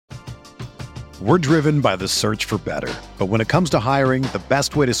We're driven by the search for better. But when it comes to hiring, the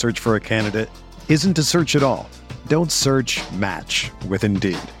best way to search for a candidate isn't to search at all. Don't search, match with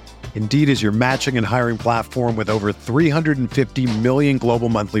Indeed. Indeed is your matching and hiring platform with over 350 million global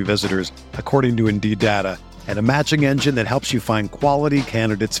monthly visitors, according to Indeed data, and a matching engine that helps you find quality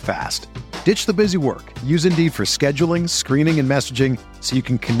candidates fast. Ditch the busy work. Use Indeed for scheduling, screening, and messaging so you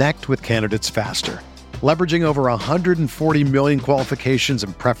can connect with candidates faster. Leveraging over 140 million qualifications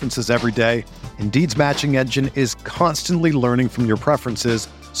and preferences every day, Indeed's matching engine is constantly learning from your preferences,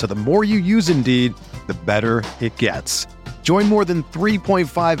 so the more you use Indeed, the better it gets. Join more than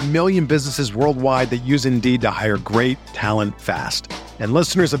 3.5 million businesses worldwide that use Indeed to hire great talent fast. And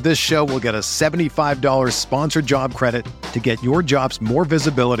listeners of this show will get a $75 sponsored job credit to get your jobs more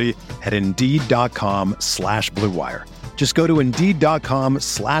visibility at Indeed.com/Blue Wire. Just go to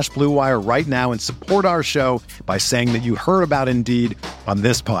Indeed.com/Blue Wire right now and support our show by saying that you heard about Indeed on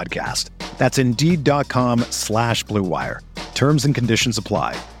this podcast. That's Indeed.com/Blue Wire. Terms and conditions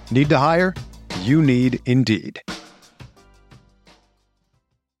apply. Need to hire? You need Indeed.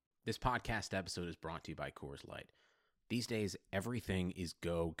 This podcast episode is brought to you by Coors Light. These days, everything is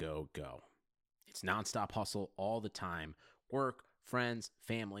go, go, go. It's nonstop hustle all the time. Work, friends,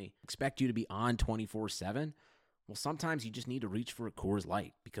 family, expect you to be on 24/7. Well, sometimes you just need to reach for a Coors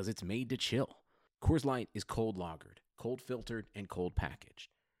Light because it's made to chill. Coors Light is cold lagered, cold filtered, and cold packaged.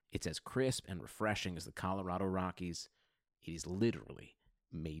 It's as crisp and refreshing as the Colorado Rockies. It is literally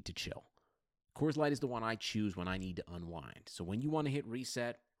made to chill. Coors Light is the one I choose when I need to unwind. So when you want to hit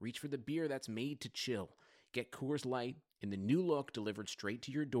reset, reach for the beer that's made to chill. Get Coors Light in the new look delivered straight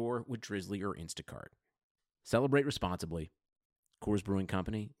to your door with Drizzly or Instacart. Celebrate responsibly. Coors Brewing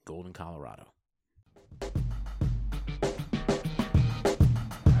Company, Golden, Colorado.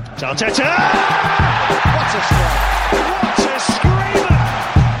 Arteta! What a strike! What a screamer!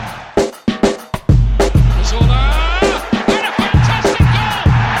 Zola! And a fantastic goal!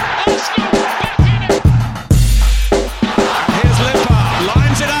 Arsenal back in it! And here's Limpar,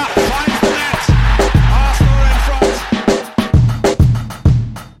 lines it up, finds the net. Arsenal in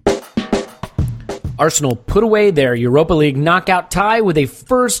front. Arsenal put away their Europa League knockout tie with a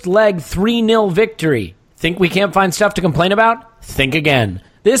first leg 3-0 victory. Think we can't find stuff to complain about? Think again.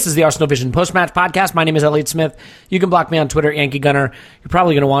 This is the Arsenal Vision post-match podcast. My name is Elliot Smith. You can block me on Twitter, Yankee Gunner. You're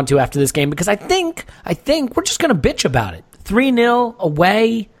probably going to want to after this game because I think we're just going to bitch about it. 3-0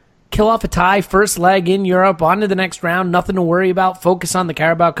 away, kill off a tie, first leg in Europe, on to the next round, nothing to worry about, focus on the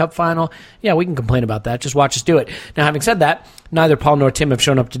Carabao Cup final. Yeah, we can complain about that. Just watch us do it. Now, having said that, neither Paul nor Tim have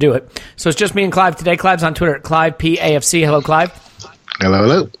shown up to do it. So it's just me and Clive today. Clive's on Twitter at ClivePAFC. Hello, Clive.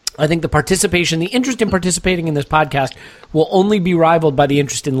 Hello. I think the interest in participating in this podcast will only be rivaled by the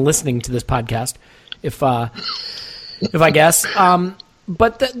interest in listening to this podcast, if I guess.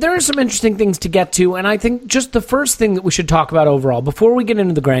 But there are some interesting things to get to, and I think just the first thing that we should talk about overall, before we get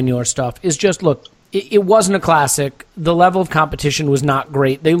into the granular stuff, is just, look, it wasn't a classic. The level of competition was not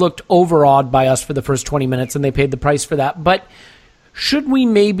great. They looked overawed by us for the first 20 minutes, and they paid the price for that. But should we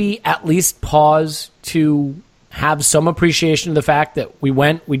maybe at least pause to have some appreciation of the fact that we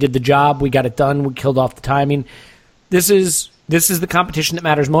did the job, we got it done, we killed off the timing? This is the competition that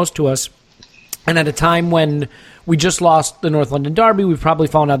matters most to us. And at a time when we just lost the North London Derby, we've probably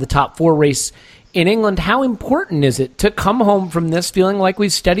fallen out of the top 4 race in England. How important is it to come home from this feeling like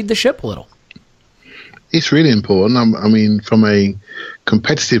we've steadied the ship a little? It's really important. I mean, from a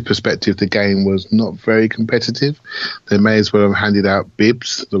competitive perspective, the game was not very competitive. They may as well have handed out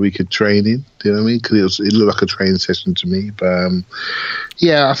bibs that we could train in. Do you know what I mean? Because it looked like a training session to me. But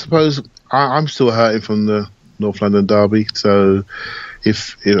yeah, I suppose I'm still hurting from the North London Derby. So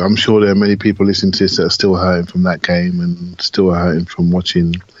I'm sure there are many people listening to this that are still hurting from that game and still hurting from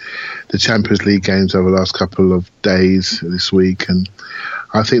watching the Champions League games over the last couple of days this week. And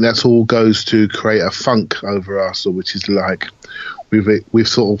I think that's all goes to create a funk over Arsenal, which is like we've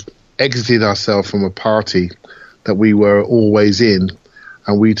sort of exited ourselves from a party that we were always in,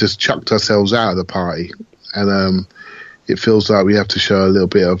 and we just chucked ourselves out of the party. And it feels like we have to show a little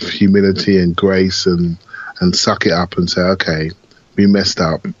bit of humility and grace and suck it up and say, okay, we messed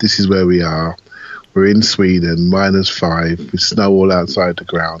up. This is where we are. We're in Sweden, -5, with snow all outside the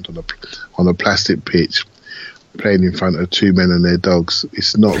ground on a plastic pitch, playing in front of 2 men and their dogs.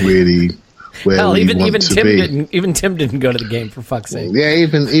 It's not really where we want to be. Even Tim didn't go to the game, for fuck's sake. Yeah,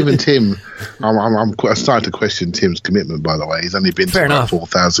 even Tim. I'm starting to question Tim's commitment. By the way, he's only been to about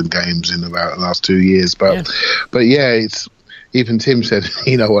 4,000 games in about the last 2 years. But yeah, it's. Even Tim said,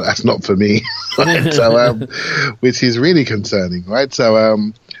 you know what, that's not for me. Right? So, which is really concerning, right?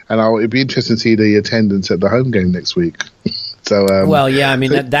 So, it'd be interesting to see the attendance at the home game next week. So, well, yeah, I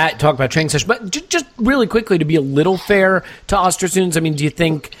mean, that talk about training session. But just really quickly, to be a little fair to Östersunds, I mean, do you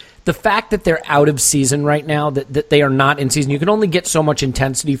think the fact that they're out of season right now, that they are not in season, you can only get so much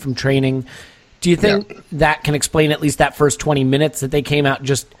intensity from training. Do you think that can explain at least that first 20 minutes that they came out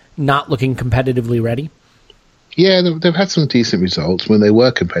just not looking competitively ready? Yeah, they've had some decent results when they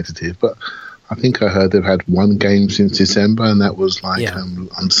were competitive, but I think I heard they've had one game since December, and that was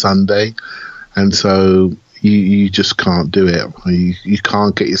on Sunday. And so you just can't do it. You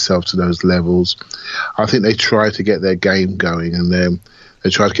can't get yourself to those levels. I think they try to get their game going, and they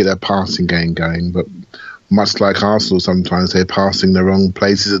try to get their passing game going, but much like Arsenal, sometimes they're passing the wrong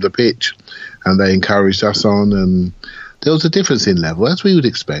places of the pitch, and they encouraged us on, and there was a difference in level, as we would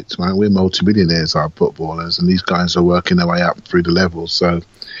expect, right? We're multimillionaires, our footballers, and these guys are working their way up through the levels. So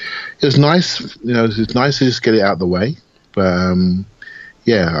it was nice, it's nice to just get it out of the way. But,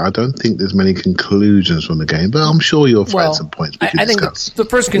 I don't think there's many conclusions from the game, but I'm sure you'll find some points we can discuss. Think the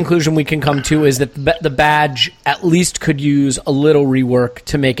first conclusion we can come to is that the badge at least could use a little rework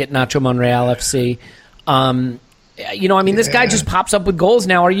to make it Nacho Monreal FC. This guy just pops up with goals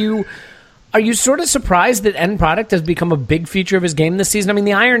now. Are you sort of surprised that end product has become a big feature of his game this season? I mean,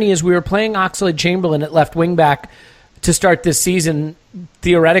 the irony is we were playing Oxlade-Chamberlain at left wing back to start this season,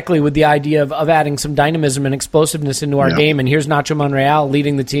 theoretically with the idea of adding some dynamism and explosiveness into our game, and here's Nacho Monreal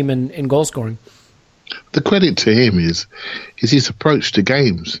leading the team in goal scoring. The credit to him is his approach to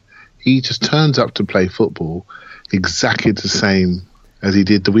games. He just turns up to play football exactly the same as he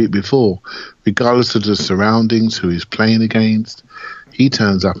did the week before, regardless of the surroundings, who he's playing against. He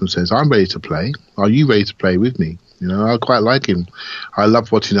turns up and says, I'm ready to play. Are you ready to play with me? I quite like him. I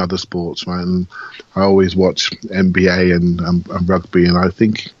love watching other sports, right? And I always watch NBA and rugby, and I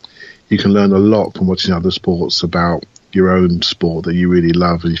think you can learn a lot from watching other sports about your own sport that you really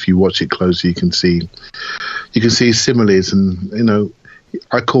love. And if you watch it closely, you can see similes. And,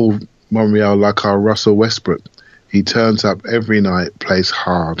 I call Monreal like our Russell Westbrook. He turns up every night, plays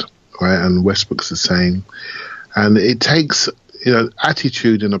hard, right? And Westbrook's the same. And it takes,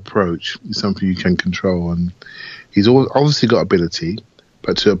 attitude and approach is something you can control. And he's obviously got ability,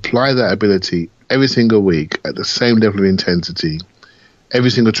 but to apply that ability every single week at the same level of intensity, every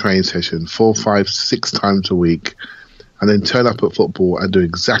single training session, 4, 5, 6 times a week, and then turn up at football and do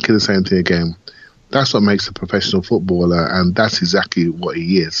exactly the same thing again, that's what makes a professional footballer, and that's exactly what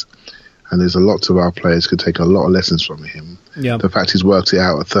he is. And there's a lot of our players could take a lot of lessons from him. Yeah. The fact he's worked it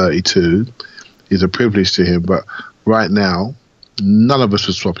out at 32 is a privilege to him, but right now, none of us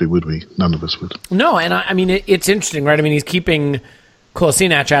would swap it, would we? None of us would. No, and I mean, it's interesting, right? I mean, he's keeping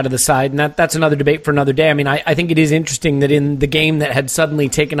Kolasinac out of the side, and that's another debate for another day. I mean, I think it is interesting that in the game that had suddenly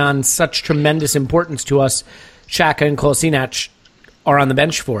taken on such tremendous importance to us, Xhaka and Kolasinac are on the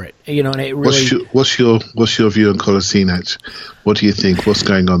bench for it. And it really... What's your view on Kolasinac? What do you think? What's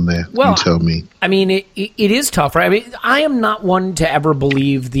going on there? Well, you tell me. I mean, it is tough, right? I mean, I am not one to ever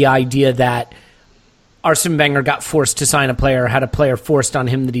believe the idea that Arsene Wenger got forced to sign a player, had a player forced on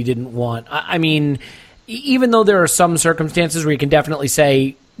him that he didn't want. I mean, even though there are some circumstances where you can definitely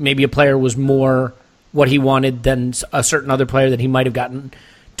say maybe a player was more what he wanted than a certain other player that he might have gotten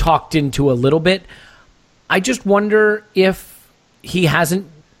talked into a little bit, I just wonder if he hasn't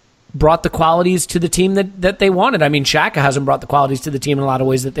brought the qualities to the team that they wanted. I mean, Xhaka hasn't brought the qualities to the team in a lot of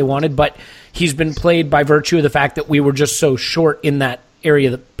ways that they wanted, but he's been played by virtue of the fact that we were just so short in that area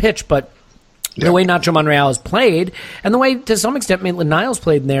of the pitch. But the way Nacho Monreal has played, and the way, to some extent, Maitland-Niles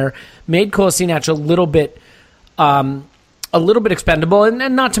played in there, made Kolasinac a little bit expendable,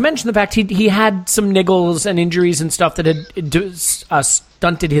 and not to mention the fact he had some niggles and injuries and stuff that had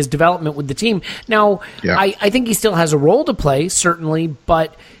stunted his development with the team. Now, I think he still has a role to play, certainly,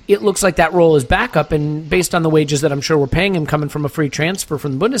 but it looks like that role is backup, and based on the wages that I'm sure we're paying him coming from a free transfer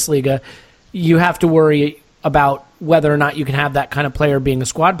from the Bundesliga, you have to worry about whether or not you can have that kind of player being a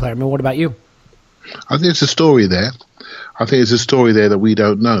squad player. I mean, what about you? I think it's a story there. I think it's a story there that we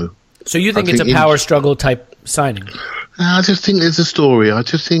don't know. So you think it's a power struggle type signing? I just think there's a story. I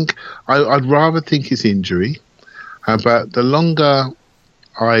just think I'd rather think it's injury, but the longer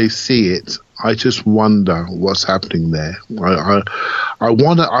I see it, I just wonder what's happening there. I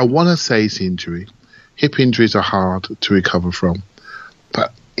wanna say it's injury. Hip injuries are hard to recover from,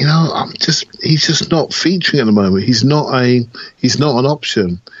 but he's just not featuring at the moment. He's not an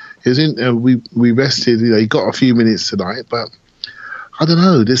option. We rested. He got a few minutes tonight, but I don't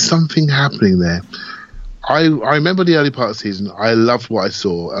know. There's something happening there. I remember the early part of the season. I loved what I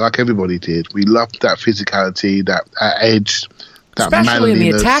saw, like everybody did. We loved that physicality, that edge, Especially in the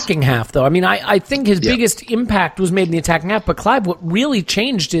attacking half, though. I mean, I think his biggest impact was made in the attacking half, but Clive, what really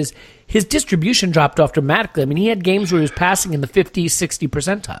changed is his distribution dropped off dramatically. I mean, he had games where he was passing in the 50, 60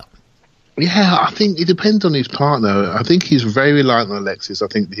 percentile. Yeah, I think it depends on his partner. I think he's very reliant on Alexis. I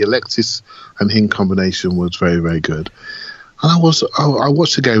think the Alexis and him combination was very, very good. And I watched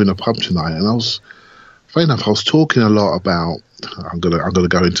the game in a pub tonight, and I was talking a lot about. I'm gonna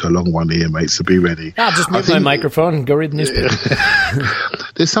go into a long one here, mate. So be ready. I'll just mute my microphone and go read the newspaper.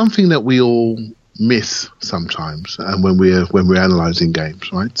 There's something that we all miss sometimes, and when we're analysing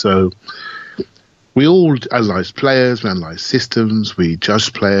games, right? So we all analyse players, we analyse systems, we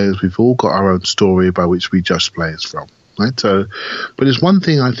judge players. We've all got our own story by which we judge players from, right? So, but there's one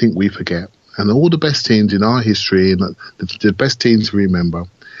thing I think we forget, and all the best teams in our history and the best teams we remember.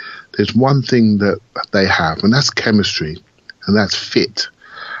 There's one thing that they have, and that's chemistry, and that's fit.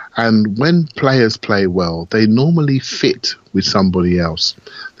 And when players play well, they normally fit with somebody else.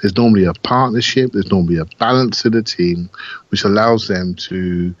 There's normally a partnership, there's normally a balance to the team, which allows them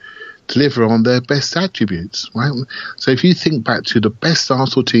to deliver on their best attributes, right? So if you think back to the best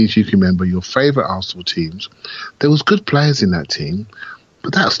Arsenal teams you can remember, your favourite Arsenal teams, there was good players in that team,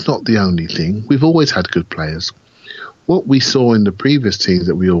 but that's not the only thing. We've always had good players. What we saw in the previous teams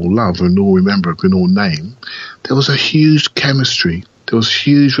that we all love and all remember, can all name, there was a huge chemistry, there was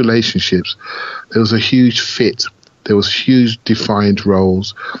huge relationships, there was a huge fit, there was huge defined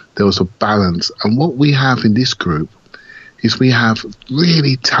roles, there was a balance. And what we have in this group is we have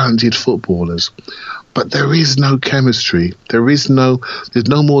really talented footballers, but there is no chemistry. There's no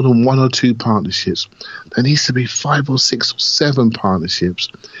more than one or two partnerships. There needs to be 5 or 6 or 7 partnerships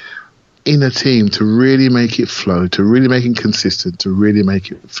in a team to really make it flow, to really make it consistent, to really make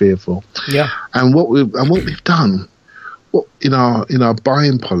it fearful. Yeah. And what we've done, in our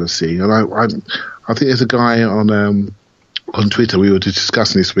buying policy, and I think there's a guy on Twitter we were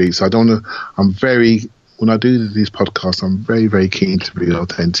discussing this week. So when I do these podcasts, I'm very, very keen to be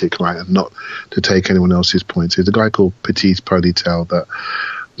authentic, right, and not to take anyone else's points. There's a guy called Petit Ponytail that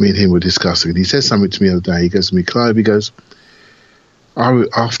me and him were discussing, and he said something to me the other day. He goes to me, Clive, he goes,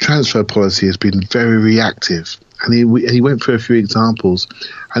 our transfer policy has been very reactive. And he went through a few examples.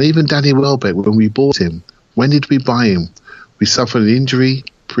 And even Danny Welbeck, when we bought him, when did we buy him? We suffered an injury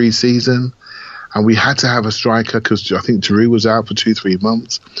pre-season, and we had to have a striker because I think Giroud was out for 2-3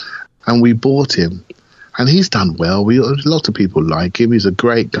 months. And we bought him. And he's done well. A lot of people like him. He's a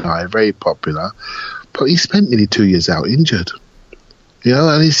great guy, very popular. But he spent nearly 2 years out injured.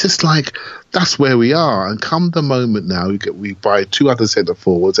 And it's just like, that's where we are. And come the moment now, we buy 2 other centre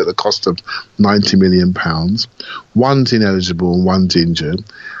forwards at the cost of £90 million. One's ineligible and one's injured.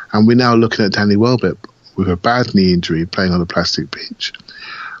 And we're now looking at Danny Welbeck with a bad knee injury playing on a plastic pitch.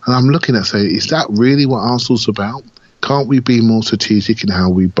 And I'm looking at saying, is that really what Arsenal's about? Can't we be more strategic in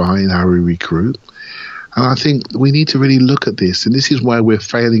how we buy and how we recruit? And I think we need to really look at this. And this is where we're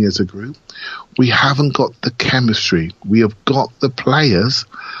failing as a group. We haven't got the chemistry. We have got the players,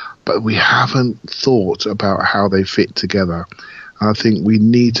 but we haven't thought about how they fit together. And I think we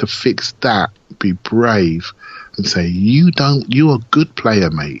need to fix that, be brave, and say, you're a good player,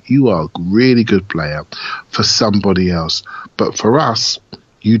 mate. You are a really good player for somebody else. But for us,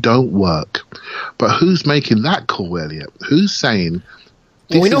 you don't work. But who's making that call, Elliot? Who's saying...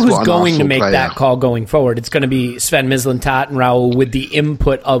 Well, we know who's going to make that call going forward. It's going to be Sven Mislintat and Raul with the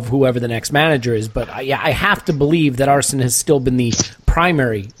input of whoever the next manager is. But I have to believe that Arsene has still been the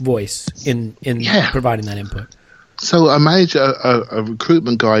primary voice in providing that input. So a manager, a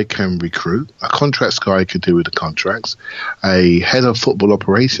recruitment guy can recruit. A contracts guy can deal with the contracts. A head of football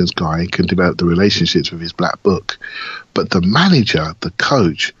operations guy can develop the relationships with his black book. But the manager, the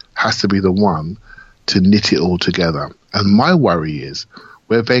coach, has to be the one to knit it all together. And my worry is,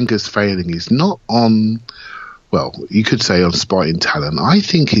 where Wenger's failing is not on, well, you could say on spotting talent. I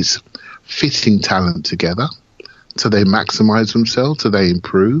think it's fitting talent together so they maximise themselves, so they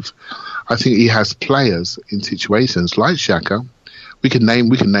improve. I think he has players in situations like Xhaka, we can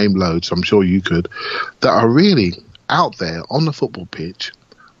name loads, I'm sure you could, that are really out there on the football pitch,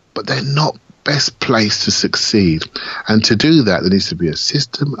 but they're not best placed to succeed. And to do that, there needs to be a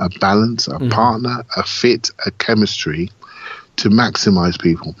system, a balance, a partner, a fit, a chemistry to maximise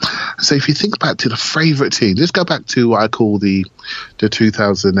people. So if you think back to the favourite team, let's go back to what I call the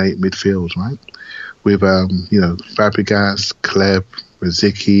 2008 midfield, right? With Fabregas, Kleb,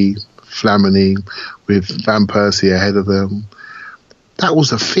 Rosicky, Flamini, with Van Persie ahead of them. That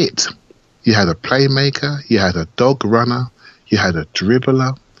was a fit. You had a playmaker, you had a dog runner, you had a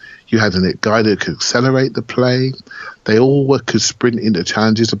dribbler, You had a guy that could accelerate the play. They all could sprint into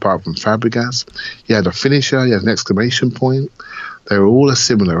challenges apart from Fabregas. You had a finisher. You had an exclamation point. They were all a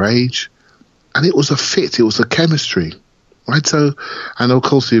similar age. And it was a fit. It was a chemistry. Right? So, and of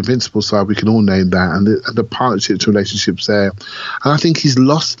course, the Invincible side, we can all name that. And the partnerships, relationships there. And I think he's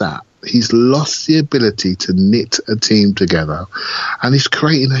lost that. He's lost the ability to knit a team together. And he's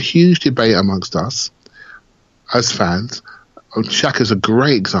creating a huge debate amongst us as fans. Xhaka's a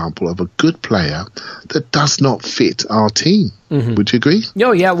great example of a good player that does not fit our team. Mm-hmm. Would you agree?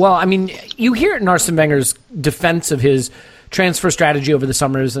 Oh, yeah. Well, I mean, you hear it in Arsene Wenger's defense of his transfer strategy over the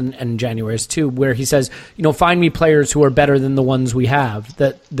summers and Januaries too, where he says, find me players who are better than the ones we have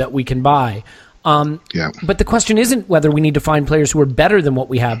that we can buy. But the question isn't whether we need to find players who are better than what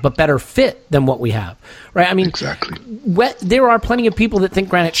we have, but better fit than what we have, right? I mean, exactly. There are plenty of people that think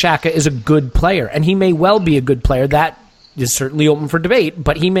Granit Xhaka is a good player, and he may well be a good player. That is certainly open for debate,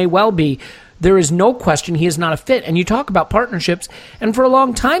 but he may well be. There is no question he is not a fit. And you talk about partnerships, and for a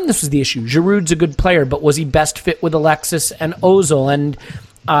long time this was the issue. Giroud's a good player, but was he best fit with Alexis and Ozil? And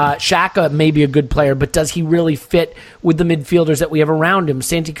Xhaka may be a good player, but does he really fit with the midfielders that we have around him?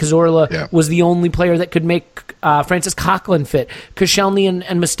 Santi Cazorla was the only player that could make Francis Coquelin fit. Koscielny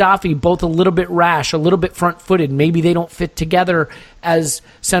and Mustafi, both a little bit rash, a little bit front-footed. Maybe they don't fit together as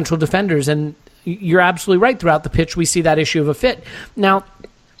central defenders. And you're absolutely right. Throughout the pitch, we see that issue of a fit. Now,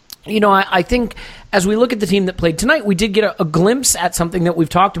 I think as we look at the team that played tonight, we did get a glimpse at something that we've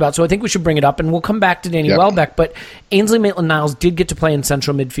talked about, so I think we should bring it up, and we'll come back to Danny Welbeck, but Ainsley Maitland-Niles did get to play in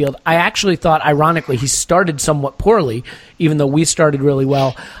central midfield. I actually thought, ironically, he started somewhat poorly, even though we started really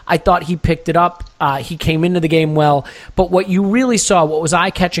well. I thought he picked it up. He came into the game well, but what you really saw, what was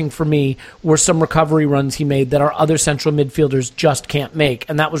eye-catching for me, were some recovery runs he made that our other central midfielders just can't make,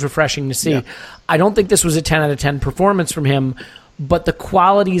 and that was refreshing to see. Yeah. I don't think this was a 10 out of 10 performance from him, but the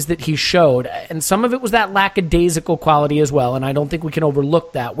qualities that he showed, and some of it was that lackadaisical quality as well, and I don't think we can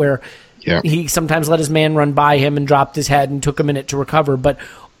overlook that, where he sometimes let his man run by him and dropped his head and took a minute to recover. But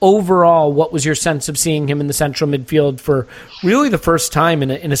overall, what was your sense of seeing him in the central midfield for really the first time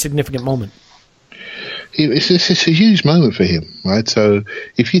in a significant moment? It's a huge moment for him, right? So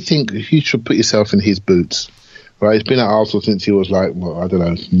if you should put yourself in his boots, right? He's been at Arsenal since he was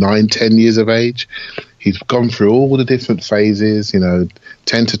 9, 10 years of age. He's gone through all the different phases, 10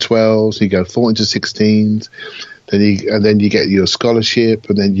 to 12s, you go 14 to 16s, then you get your scholarship,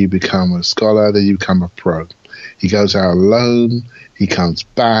 and then you become a scholar, then you become a pro. He goes out alone, he comes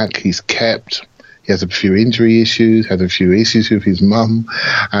back, he's kept, he has a few injury issues, had a few issues with his mum,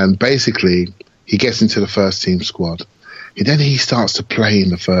 and basically he gets into the first team squad. And then he starts to play in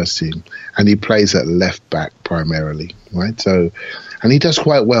the first team, and he plays at left back primarily, right? So, and he does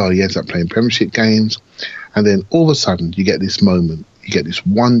quite well. He ends up playing Premiership games, and then all of a sudden you get this moment, you get this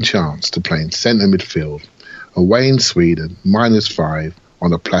one chance to play in centre midfield, away in Sweden, -5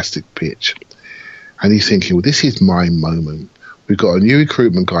 on a plastic pitch. And he's thinking, well, this is my moment. We've got a new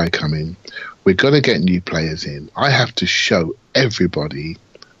recruitment guy coming. We're going to get new players in. I have to show everybody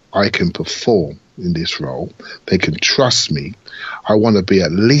I can perform in this role. They can trust me. I want to be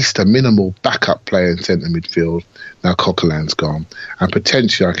at least a minimal backup player in centre midfield. Now Coquelin's gone, and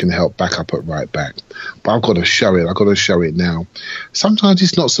potentially I can help back up at right back. But I've got to show it. I've got to show it now. Sometimes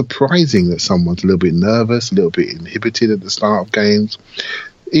it's not surprising that someone's a little bit nervous, a little bit inhibited at the start of games.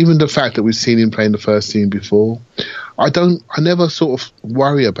 Even the fact that we've seen him play in the first team before, I never sort of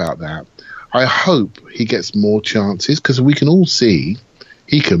worry about that. I hope he gets more chances, because we can all see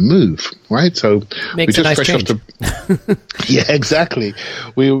he can move, right? So makes we just fresh change. Yeah, exactly.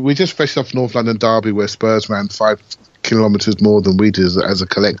 We just fresh off North London Derby, where Spurs ran 5 kilometres more than we did as a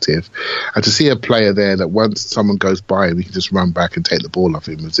collective, and to see a player there that once someone goes by him, he can just run back and take the ball off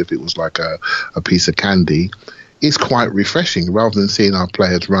him as if it was like a piece of candy, is quite refreshing, rather than seeing our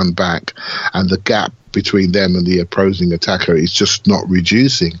players run back and the gap between them and the opposing attacker is just not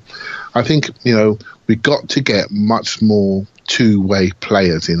reducing. I think, we've got to get much more two-way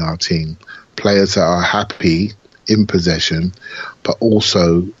players in our team, players that are happy in possession, but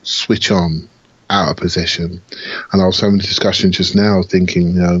also switch on out of possession. And I was having a discussion just now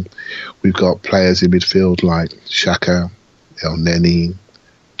thinking, we've got players in midfield like Xhaka, El Neni,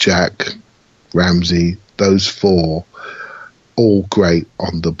 Jack, Ramsey, those 4, all great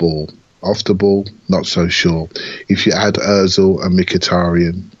on the ball. Off the ball, not so sure. If you add Ozil and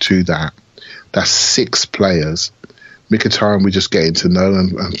Mkhitaryan to that, that's 6 players. Mkhitaryan we're just getting to know,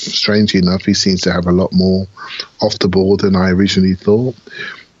 and strangely enough, he seems to have a lot more off the ball than I originally thought.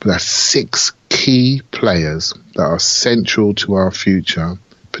 But that's 6 key players that are central to our future,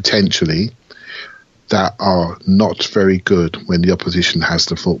 potentially, that are not very good when the opposition has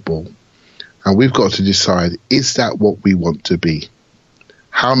the football. And we've got to decide, is that what we want to be?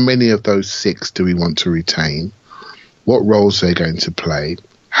 How many of those 6 do we want to retain? What roles they're going to play?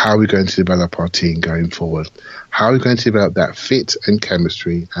 How are we going to develop our team going forward? How are we going to develop that fit and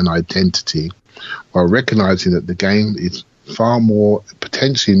chemistry and identity while recognizing that the game is far more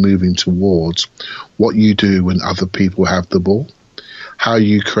potentially moving towards what you do when other people have the ball? How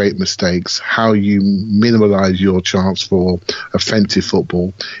you create mistakes, how you minimize your chance for offensive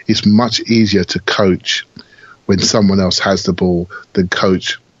football. It's much easier to coach when someone else has the ball than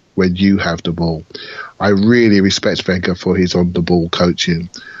coach when you have the ball. I really respect Wenger for his on-the-ball coaching,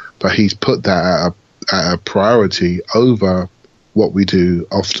 but he's put that at a priority over what we do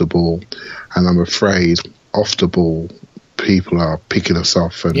off the ball. And I'm afraid off the ball, people are picking us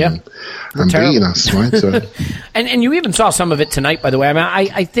off and beating us, right? So. and you even saw some of it tonight, by the way. I mean,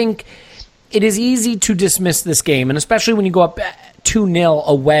 I think it is easy to dismiss this game, and especially when you go up 2-0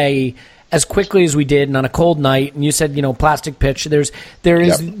 away as quickly as we did, and on a cold night, and you said, plastic pitch, there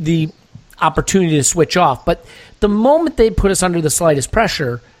is the opportunity to switch off. But the moment they put us under the slightest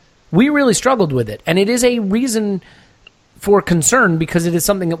pressure, we really struggled with it. And it is a reason for concern because it is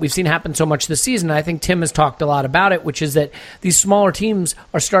something that we've seen happen so much this season. I think Tim has talked a lot about it, which is that these smaller teams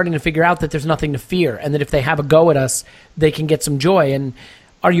are starting to figure out that there's nothing to fear and that if they have a go at us, they can get some joy. And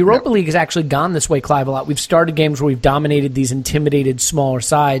our Europa League has actually gone this way, Clive, a lot. We've started games where we've dominated these intimidated smaller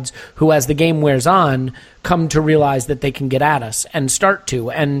sides who, as the game wears on, come to realize that they can get at us and start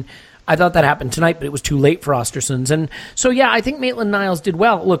to. And I thought that happened tonight, but it was too late for Östersunds. And so, I think Maitland-Niles did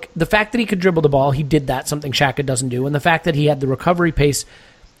well. Look, the fact that he could dribble the ball, he did that, something Xhaka doesn't do. And the fact that he had the recovery pace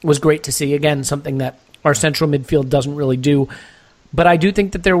was great to see. Again, something that our central midfield doesn't really do. But I do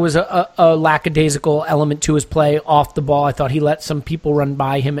think that there was a lackadaisical element to his play off the ball. I thought he let some people run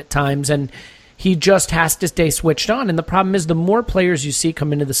by him at times, and he just has to stay switched on. And the problem is the more players you see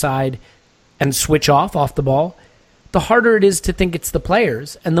come into the side and switch off the ball, the harder it is to think it's the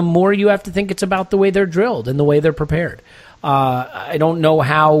players, and the more you have to think it's about the way they're drilled and the way they're prepared. I don't know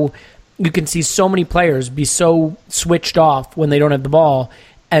how you can see so many players be so switched off when they don't have the ball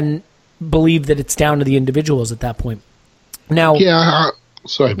and believe that it's down to the individuals at that point. Now,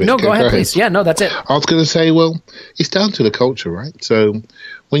 sorry, no, go ahead, please. Yeah, no, that's it. I was going to say, well, it's down to the culture, right? So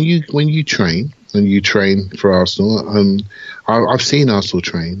when you train for Arsenal, I've seen Arsenal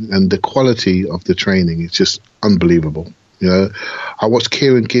train, and the quality of the training is just unbelievable. I watched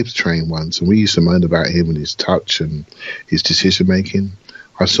Kieran Gibbs train once, and we used to moan about him and his touch and his decision making.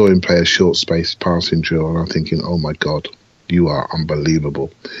 I saw him play a short space passing drill, and I'm thinking, oh my God, you are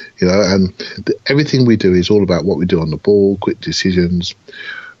unbelievable. And everything we do is all about what we do on the ball, quick decisions,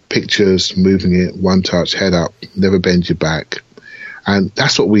 pictures, moving it, one touch, head up, never bend your back. And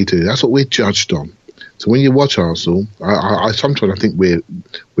that's what we do. That's what we're judged on. So when you watch Arsenal, I sometimes think we're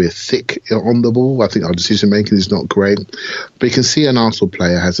thick on the ball. I think our decision making is not great. But you can see an Arsenal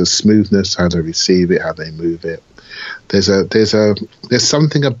player has a smoothness, how they receive it, how they move it. There's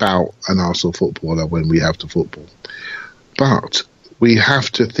something about an Arsenal footballer when we have the football. But we have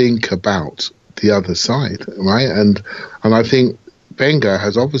to think about the other side, right? And I think Wenger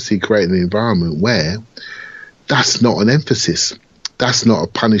has obviously created an environment where that's not an emphasis. That's not a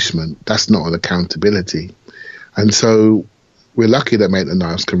punishment. That's not an accountability. And so we're lucky that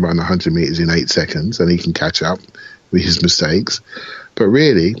Maitland-Niles can run 100 metres in 8 seconds and he can catch up with his mistakes. But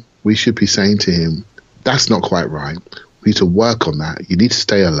really, we should be saying to him, that's not quite right. We need to work on that. You need to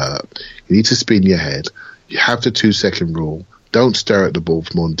stay alert. You need to spin your head. You have the 2-second rule. Don't stare at the ball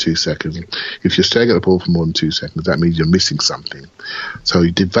for more than 2 seconds. If you're staring at the ball for more than 2 seconds, that means you're missing something. So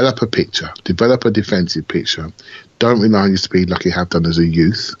you develop a picture, develop a defensive picture. Don't rely on your speed like you have done as a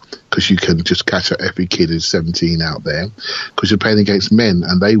youth, because you can just catch up every kid who's 17 out there, because you're playing against men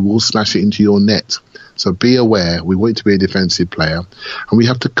and they will smash it into your net. So be aware, we want you to be a defensive player, and we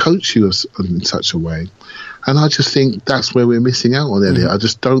have to coach you in such a way. And I just think that's where we're missing out on, Elliot. I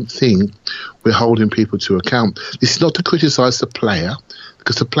just don't think we're holding people to account. This is not to criticise the player,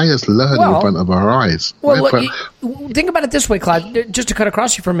 because the players learn in front of our eyes. Well, right? Think about it this way, Clive, just to cut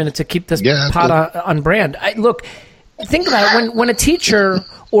across you for a minute to keep this pot on brand. Look, think about it. When a teacher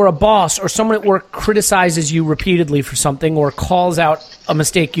or a boss or someone at work criticizes you repeatedly for something or calls out a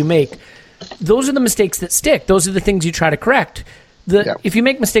mistake you make, those are the mistakes that stick. Those are the things you try to correct. If you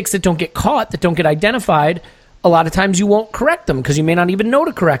make mistakes that don't get caught, that don't get identified, a lot of times you won't correct them because you may not even know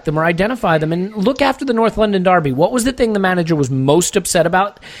to correct them or identify them. And look after the North London derby. What was the thing the manager was most upset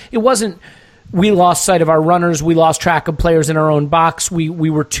about? It wasn't we lost sight of our runners, we lost track of players in our own box, we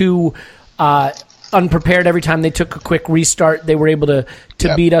were too unprepared every time they took a quick restart. They were able to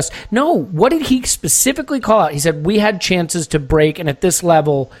beat us. No, what did he specifically call out? He said, we had chances to break, and at this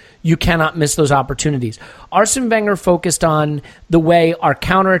level, you cannot miss those opportunities. Arsene Wenger focused on the way our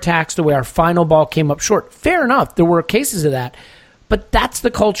counterattacks, the way our final ball came up short. Fair enough, there were cases of that, but that's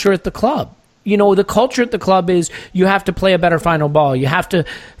the culture at the club. You know, the culture at the club is you have to play a better final ball. You have to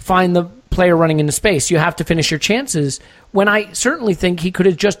find the player running into space. You have to finish your chances. When I certainly think he could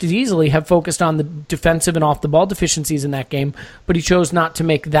have just as easily have focused on the defensive and off the ball deficiencies in that game, but he chose not to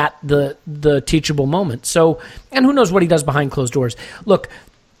make that the teachable moment. So, and who knows what he does behind closed doors. Look,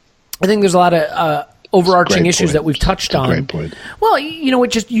 I think there's a lot of overarching issues that we've touched on. Great point. Well, you know,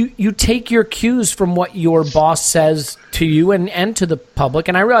 it just you take your cues from what your boss says to you and to the public.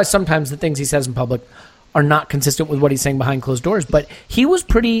 And I realize sometimes the things he says in public are not consistent with what he's saying behind closed doors, but he was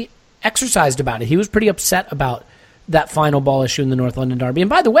pretty exercised about it. He was pretty upset about that final ball issue in the North London Derby. And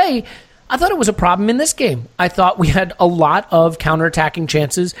by the way, I thought it was a problem in this game. I thought we had a lot of counterattacking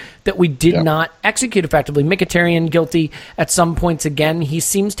chances that we did not execute effectively. Mkhitaryan guilty at some points again. He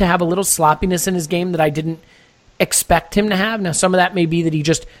seems to have a little sloppiness in his game that I didn't expect him to have. Now, some of that may be that he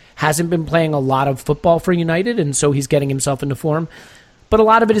just hasn't been playing a lot of football for United, and so he's getting himself into form. But a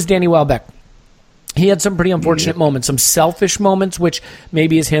lot of it is Danny Welbeck. He had some pretty unfortunate moments, some selfish moments, which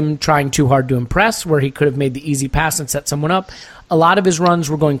maybe is him trying too hard to impress, where he could have made the easy pass and set someone up. A lot of his runs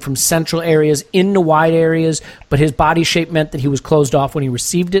were going from central areas into wide areas, but his body shape meant that he was closed off when he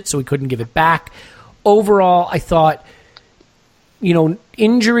received it, so he couldn't give it back. Overall, I thought, you know,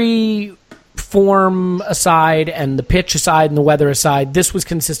 injury form aside and the pitch aside and the weather aside, this was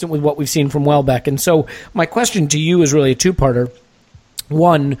consistent with what we've seen from Welbeck. And so my question to you is really a two-parter.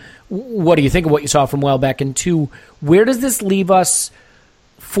 One, what do you think of what you saw from Welbeck? And two, where does this leave us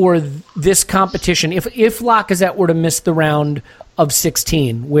for this competition? If Lacazette were to miss the round of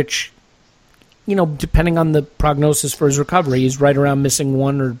 16, which, you know, depending on the prognosis for his recovery, he's right around missing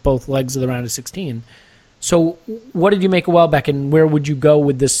one or both legs of the round of 16. So what did you make of Welbeck, and where would you go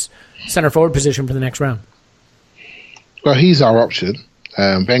with this center forward position for the next round? Well, he's our option.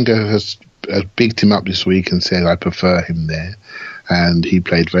 Wenger has bigged him up this week and said, I prefer him there. And he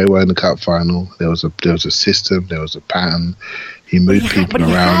played very well in the cup final. There was a system, there was a pattern. He moved people around. But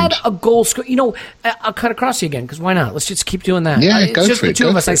he had a goal score. You know, I'll cut across you again, because why not? Let's just keep doing that. Yeah, it's just the two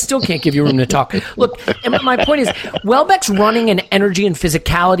of us. I still can't give you room to talk. Look, my point is, Welbeck's running and energy and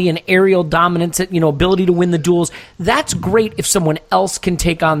physicality and aerial dominance, you know, ability to win the duels, that's great if someone else can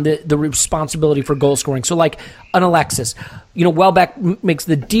take on the responsibility for goal scoring. So like an Alexis. You know, Welbeck makes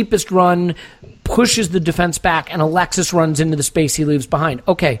the deepest run, pushes the defense back, and Alexis runs into the space he leaves behind.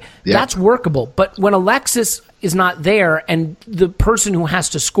 Okay, that's workable. But when Alexis is not there and the person who has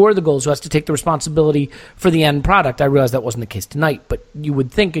to score the goals, who has to take the responsibility for the end product, I realize that wasn't the case tonight, but you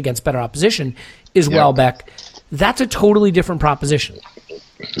would think against better opposition, is Welbeck. That's a totally different proposition.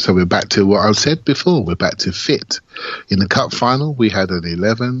 So we're back to what I said before. We're back to fit. In the cup final, we had an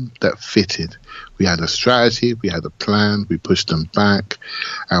 11 that fitted. We had a strategy, we had a plan, we pushed them back,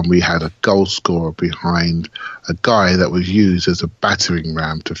 and we had a goal scorer behind a guy that was used as a battering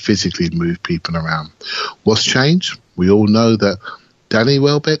ram to physically move people around. What's changed? We all know that Danny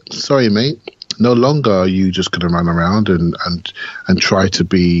Welbeck, sorry mate, no longer are you just going to run around and try to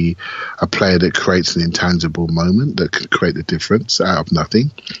be a player that creates an intangible moment that can create the difference out of nothing.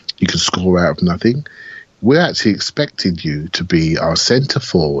 You can score out of nothing. We're actually expecting you to be our centre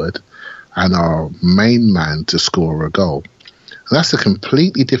forward and our main man to score a goal. And that's a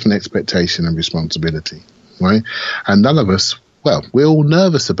completely different expectation and responsibility, right? And none of us, well, we're all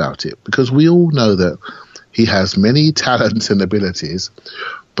nervous about it because we all know that he has many talents and abilities,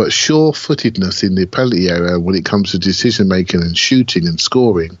 but sure-footedness in the penalty area when it comes to decision-making and shooting and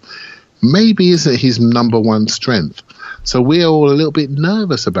scoring maybe isn't his number one strength. So we're all a little bit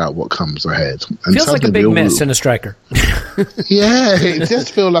nervous about what comes ahead. And feels like a big miss in a striker. Yeah, it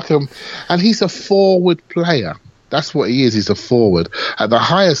just feels like and he's a forward player. That's what he is. He's a forward. At the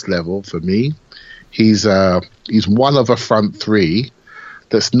highest level, for me, he's one of a front three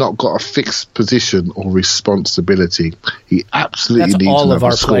that's not got a fixed position or responsibility. He absolutely needs all of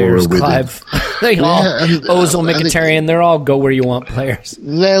our players, with Clive. They all, Ozil, Mkhitaryan, they're all go where you want players.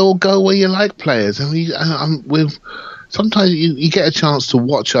 They all go where you like players. Sometimes you get a chance to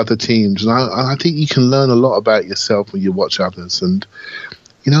watch other teams, and I think you can learn a lot about yourself when you watch others. And,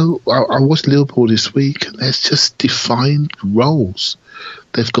 you know, I watched Liverpool this week, and there's just defined roles.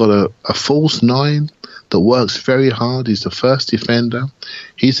 They've got a false nine, that works very hard. He's the first defender.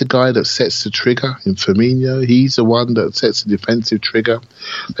 He's the guy that sets the trigger in Firmino. He's the one that sets the defensive trigger.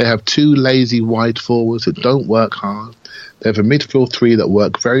 They have 2 lazy wide forwards that don't work hard. They have a midfield 3 that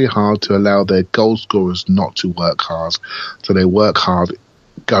work very hard to allow their goal scorers not to work hard. So they work hard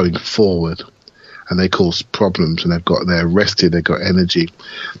going forward. And they cause problems, and they're rested, they've got energy.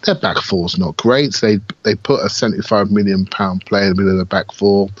 Their back four's not great. So they put a £75 million player in the middle of the back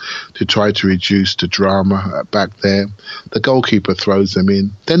four to try to reduce the drama back there. The goalkeeper throws them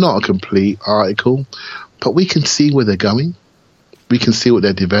in. They're not a complete article, but we can see where they're going. We can see what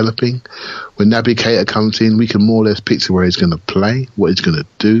they're developing. When Naby Keita comes in, we can more or less picture where he's going to play, what he's going to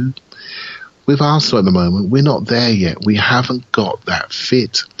do. With Arsenal at the moment, we're not there yet. We haven't got that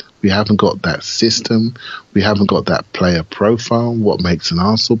fit. We haven't got that system. We haven't got that player profile. What makes an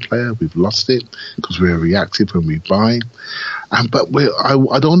Arsenal player? We've lost it because we're reactive when we buy. But I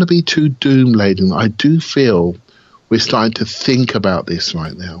don't want to be too doom-laden. I do feel we're starting to think about this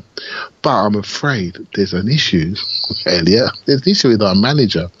right now. But I'm afraid there's an issue, Elliot. There's an issue with our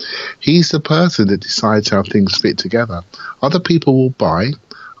manager. He's the person that decides how things fit together. Other people will buy.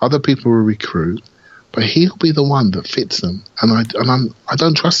 Other people will recruit. But he'll be the one that fits them, and I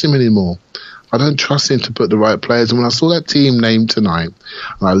don't trust him anymore. I don't trust him to put the right players. And when I saw that team named tonight,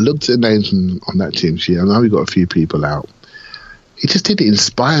 and I looked at the names on that team sheet, I know we got a few people out. It just didn't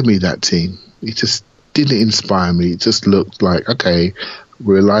inspire me, that team. It just didn't inspire me. It just looked like, okay,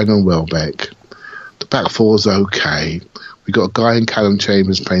 we're relying on Welbeck. The back four's okay. We got a guy in Callum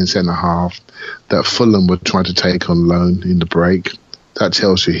Chambers playing centre half that Fulham were trying to take on loan in the break. That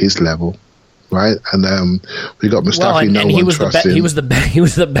tells you his level. Right, and we got Mustafi. And he was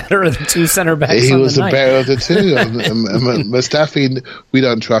the better of the 2 centre backs. He was the better of the 2. Mustafi, we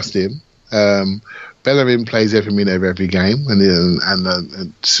don't trust him. Bellerin plays every minute of every game,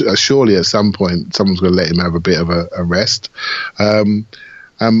 and surely at some point someone's going to let him have a bit of a rest. We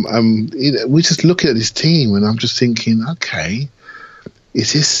just look at this team, and I'm just thinking, okay,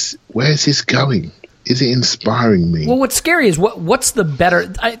 where is this going? Is it inspiring me? Well, what's scary is what's the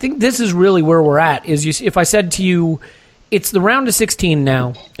better... I think this is really where we're at. If I said to you, it's the round of 16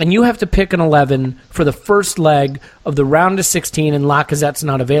 now, and you have to pick an 11 for the first leg of the round of 16, and Lacazette's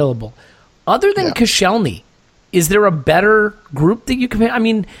not available. Other than Koscielny, is there a better group that you can... I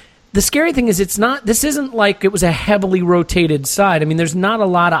mean, the scary thing is this isn't like it was a heavily rotated side. I mean, there's not a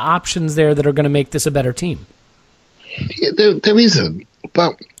lot of options there that are going to make this a better team. Yeah, there isn't.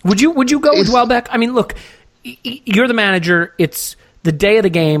 But would you go with Welbeck? I mean, look, you're the manager. It's the day of the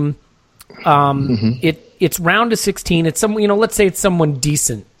game. It's round of 16. It's let's say it's someone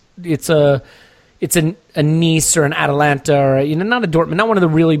decent. It's a Nice or an Atalanta or not a Dortmund, not one of the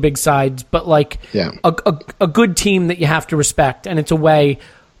really big sides, but a good team that you have to respect, and it's away.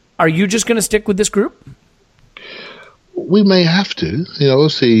 Are you just going to stick with this group? We may have to.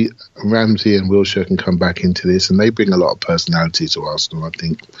 Obviously Ramsey and Wilshere can come back into this, and they bring a lot of personality to Arsenal. I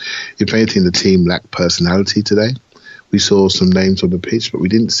think, if anything, the team lacked personality today. We saw some names on the pitch, but we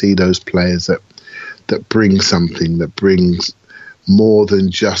didn't see those players that bring something, that brings more than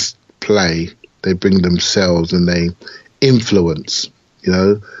just play. They bring themselves and they influence.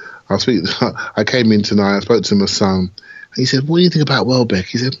 I came in tonight, I spoke to my son, and he said, "What do you think about Welbeck?"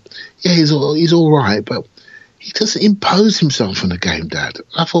 He said, "Yeah, he's all right, but he doesn't impose himself on the game, Dad."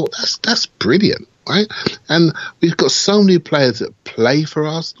 I thought, that's brilliant, right? And we've got so many players that play for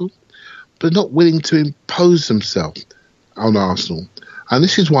Arsenal, but not willing to impose themselves on Arsenal. And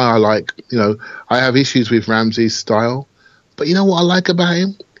this is why I have issues with Ramsey's style. But you know what I like about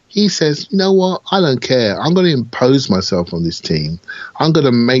him? He says, you know what, I don't care. I'm going to impose myself on this team. I'm going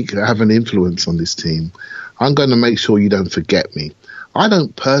to have an influence on this team. I'm going to make sure you don't forget me. I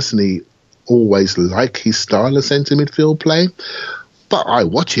don't personally always like his style of centre midfield play, but I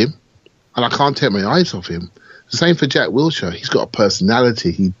watch him and I can't take my eyes off him. The same for Jack Wilshere. He's got a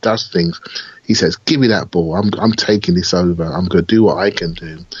personality. He does things. He says, "Give me that ball. I'm taking this over. I'm going to do what I can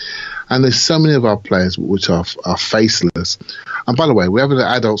do." And there's so many of our players which are faceless. And by the way, we're having an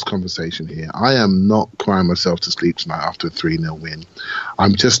adults conversation here. I am not crying myself to sleep tonight after a 3-0 win.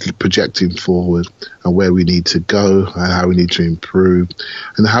 I'm just projecting forward and where we need to go and how we need to improve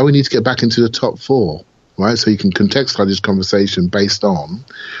and how we need to get back into the top 4, right? So you can contextualize this conversation based on,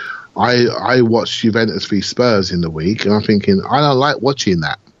 I watched Juventus v Spurs in the week, and I'm thinking, I don't like watching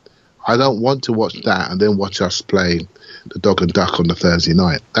that. I don't want to watch that and then watch us play the dog and duck on the Thursday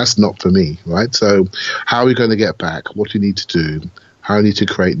night. That's not for me, right? So how are we going to get back? What do we need to do? How do we need to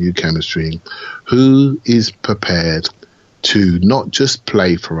create new chemistry? Who is prepared to not just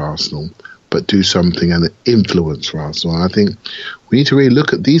play for Arsenal, but do something and influence for Arsenal. And I think we need to really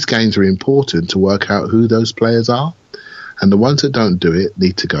look at these games are important to work out who those players are. And the ones that don't do it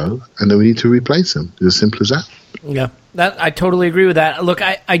need to go, and then we need to replace them. It's as simple as that. Yeah, I totally agree with that. Look,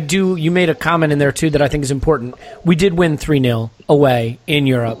 I do. You made a comment in there, too, that I think is important. We did win 3-0 away in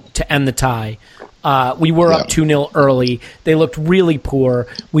Europe to end the tie. We were up 2-0 early. They looked really poor.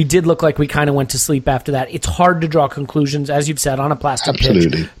 We did look like we kind of went to sleep after that. It's hard to draw conclusions, as you've said, on a plastic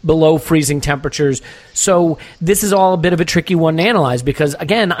pitch, below freezing temperatures. So this is all a bit of a tricky one to analyze because,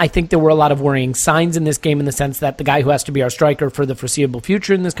 again, I think there were a lot of worrying signs in this game in the sense that the guy who has to be our striker for the foreseeable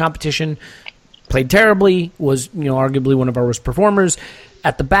future in this competition played terribly, was arguably one of our worst performers.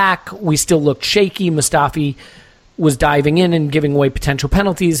 At the back, we still looked shaky. Mustafi was diving in and giving away potential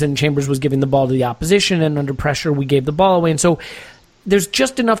penalties, and Chambers was giving the ball to the opposition, and under pressure, we gave the ball away. And so there's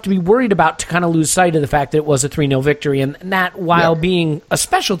just enough to be worried about to kind of lose sight of the fact that it was a 3-0 victory, and that, while being a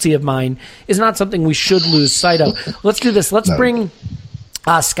specialty of mine, is not something we should lose sight of. Let's do this. Let's bring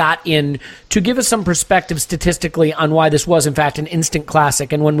Scott in to give us some perspective statistically on why this was, in fact, an instant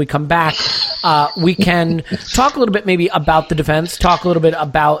classic. And when we come back, we can talk a little bit maybe about the defense, talk a little bit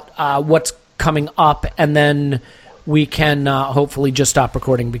about what's coming up, and then we can hopefully just stop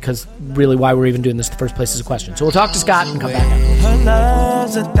recording because really why we're even doing this in the first place is a question. So we'll talk to Scott and come back after. Her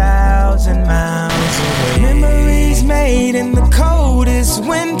love's 1,000 miles away. Memories made in the coldest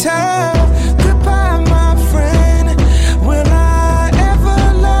winter. Goodbye, my friend. Will I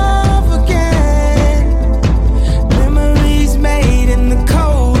ever love again? Memories made in the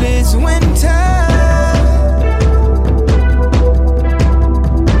coldest winter.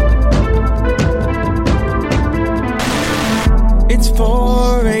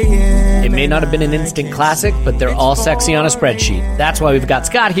 It may not have been an instant classic, but they're all sexy on a spreadsheet. That's why we've got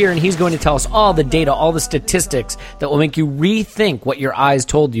Scott here, and he's going to tell us all the data, all the statistics that will make you rethink what your eyes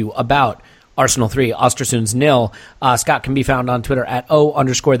told you about Arsenal 3, Östersunds 0. Scott can be found on Twitter at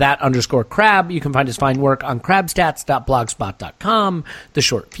 @O_that_crab. You can find his fine work on crabstats.blogspot.com,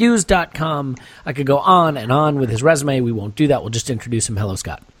 theshortfuse.com. I could go on and on with his resume. We won't do that. We'll just introduce him. Hello,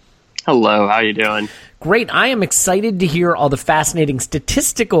 Scott. Hello, how you doing? Great. I am excited to hear all the fascinating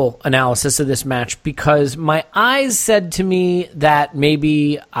statistical analysis of this match because my eyes said to me that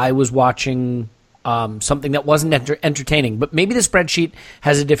maybe I was watching something that wasn't entertaining, but maybe the spreadsheet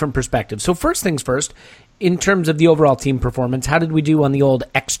has a different perspective. So first things first, in terms of the overall team performance, how did we do on the old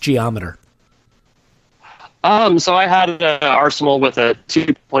XGeometer? So I had Arsenal with a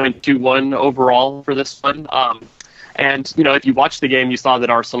 2.21 overall for this one. And, if you watched the game, you saw that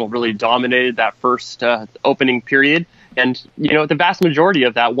Arsenal really dominated that first opening period. And, the vast majority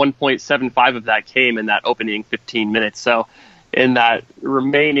of that, 1.75 of that came in that opening 15 minutes. So in that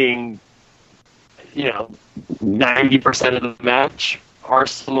remaining, 90% of the match,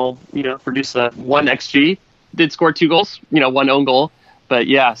 Arsenal, produced a 1 XG, did score 2 goals, 1 own goal. But,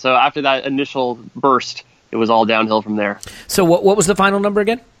 yeah, so after that initial burst, it was all downhill from there. So what was the final number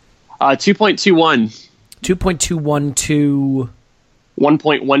again? 2.21. 2.212.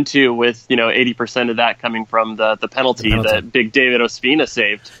 1.12 with 80% of that coming from the penalty that big David Ospina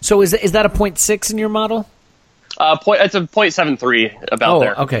saved. So is that a 0.6 in your model? It's a 0.73 about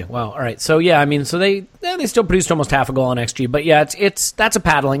there. Oh, okay. Wow. All right. So yeah, I mean, so they still produced almost half a goal on XG, but yeah, that's a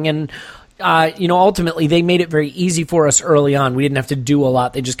paddling, and ultimately they made it very easy for us early on. We didn't have to do a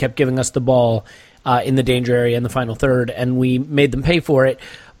lot. They just kept giving us the ball in the danger area in the final third, and we made them pay for it.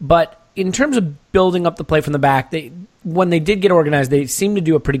 But in terms of building up the play from the back, when they did get organized, they seemed to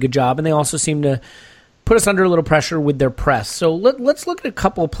do a pretty good job, and they also seemed to put us under a little pressure with their press. So let's look at a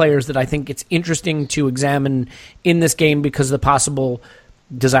couple of players that I think it's interesting to examine in this game because of the possible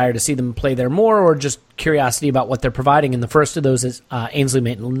desire to see them play there more or just curiosity about what they're providing. And the first of those is Ainsley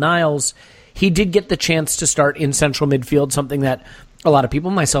Maitland-Niles. He did get the chance to start in central midfield, something that a lot of people,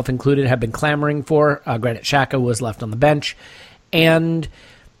 myself included, have been clamoring for. Granit Xhaka was left on the bench. And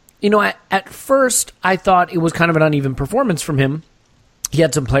at first, I thought it was kind of an uneven performance from him. He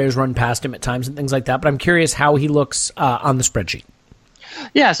had some players run past him at times and things like that, but I'm curious how he looks on the spreadsheet.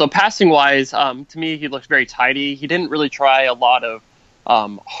 Yeah, so passing-wise, to me, he looks very tidy. He didn't really try a lot of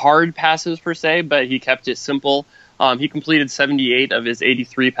hard passes, per se, but he kept it simple. He completed 78 of his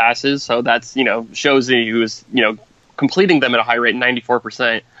 83 passes, so that's, shows that he was, completing them at a high rate,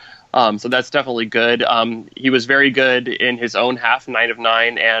 94%. So that's definitely good. He was very good in his own half, 9 of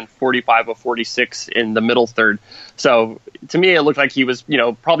 9, and 45 of 46 in the middle third. So to me, it looked like he was,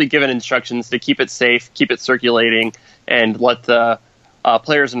 probably given instructions to keep it safe, keep it circulating, and let the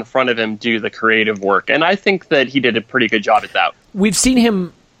players in front of him do the creative work. And I think that he did a pretty good job at that. We've seen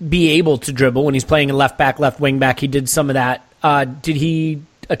him be able to dribble when he's playing in left back, left wing back. He did some of that. Did he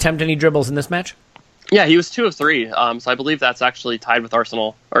attempt any dribbles in this match? Yeah, he was 2 of 3. So I believe that's actually tied with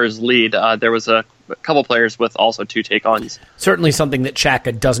Arsenal, or his lead. There was a couple players with also 2 take-ons. Certainly something that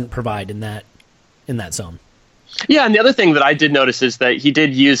Xhaka doesn't provide in that zone. Yeah, and the other thing that I did notice is that he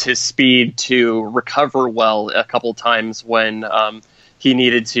did use his speed to recover well a couple times when he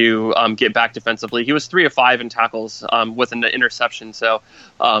needed to get back defensively. He was 3 of 5 in tackles with an interception. So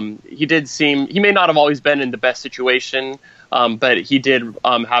he may not have always been in the best situation, but he did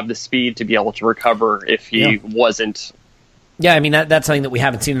have the speed to be able to recover if he wasn't. Yeah, I mean, that's something that we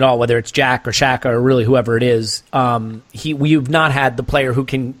haven't seen at all, whether it's Jack or Xhaka or really whoever it is. We've not had the player who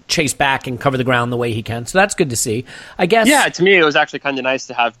can chase back and cover the ground the way he can, so that's good to see. I guess. Yeah, to me, it was actually kind of nice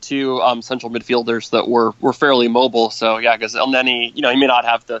to have 2 central midfielders that were fairly mobile. So, yeah, because Elneny, he may not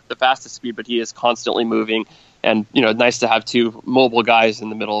have the fastest speed, but he is constantly moving. And, nice to have 2 mobile guys in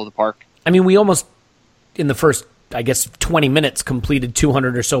the middle of the park. I mean, we almost, in the first 20 minutes, completed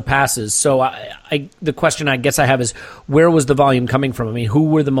 200 or so passes. So the question I guess I have is, where was the volume coming from? I mean, who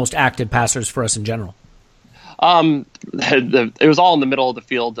were the most active passers for us in general? It was all in the middle of the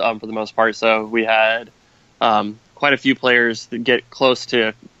field for the most part. So we had quite a few players that get close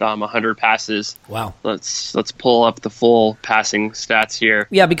to 100 passes. Wow. Let's pull up the full passing stats here.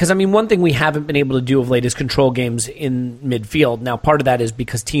 Yeah, because, I mean, one thing we haven't been able to do of late is control games in midfield. Now, part of that is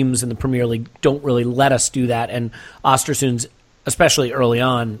because teams in the Premier League don't really let us do that, and Östersunds, especially early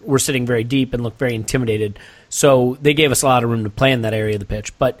on, were sitting very deep and looked very intimidated. So they gave us a lot of room to play in that area of the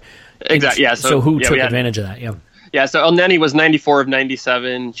pitch. But exactly, yeah. So who took advantage of that? Yeah. Yeah, so Elneny was 94 of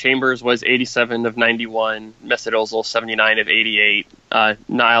 97, Chambers was 87 of 91, Mesut Ozil 79 of 88,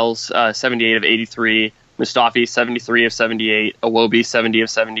 Niles 78 of 83, Mustafi 73 of 78, Iwobi 70 of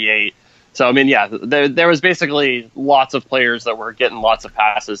 78. So, I mean, yeah, there was basically lots of players that were getting lots of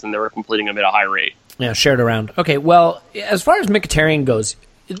passes and they were completing them at a high rate. Yeah, shared around. Okay, well, as far as Mkhitaryan goes,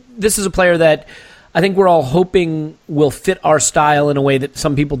 this is a player that I think we're all hoping will fit our style in a way that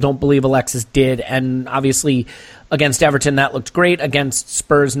some people don't believe Alexis did. And obviously, against Everton, that looked great. Against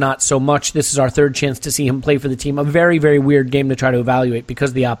Spurs, not so much. This is our 3rd chance to see him play for the team. A very, very weird game to try to evaluate because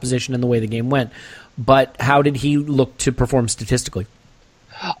of the opposition and the way the game went. But how did he look to perform statistically?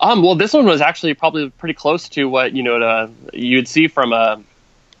 Well, this one was actually probably pretty close to what you'd see from a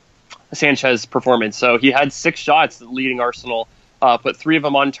Sanchez performance. So he had 6 shots leading Arsenal. Put 3 of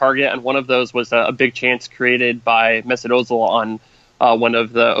them on target, and one of those was a big chance created by Mesut Ozil on one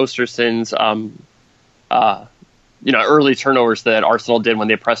of the Östersunds, early turnovers that Arsenal did when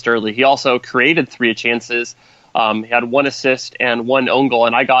they pressed early. He also created 3 chances. He had 1 assist and 1 own goal,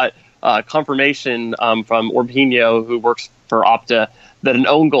 and I got confirmation from Orbinho, who works for Opta, that an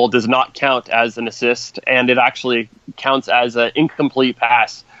own goal does not count as an assist, and it actually counts as an incomplete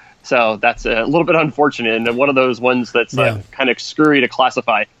pass. So that's a little bit unfortunate, and one of those ones that's kind of screwy to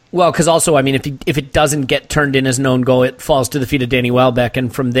classify. Well, because also, I mean, if it doesn't get turned in as an own goal, it falls to the feet of Danny Welbeck,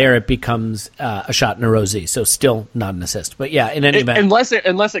 and from there it becomes a shot in a rosy. So still not an assist. But yeah, in any event, unless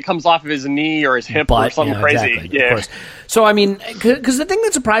it comes off of his knee or his hip or something crazy. Exactly, yeah. Of course. So I mean, because the thing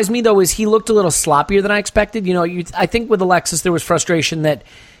that surprised me though is he looked a little sloppier than I expected. I think with Alexis there was frustration that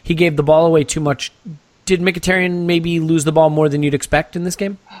he gave the ball away too much. Did Mkhitaryan maybe lose the ball more than you'd expect in this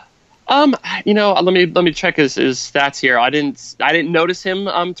game? Let me check his stats here. I didn't notice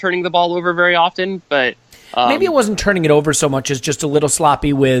him turning the ball over very often, but maybe it wasn't turning it over so much as just a little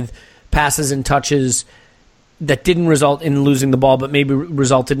sloppy with passes and touches that didn't result in losing the ball, but maybe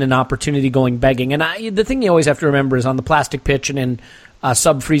resulted in an opportunity going begging. And the thing you always have to remember is on the plastic pitch and in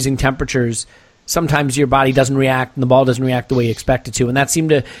sub-freezing temperatures, sometimes your body doesn't react and the ball doesn't react the way you expect it to, and that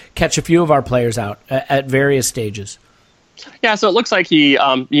seemed to catch a few of our players out at various stages. Yeah, so it looks like he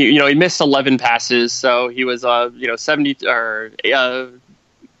missed 11 passes, so he was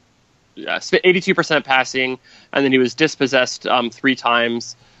 82% passing, and then he was dispossessed 3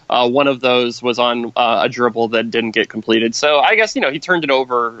 times. One of those was on a dribble that didn't get completed. So I guess he turned it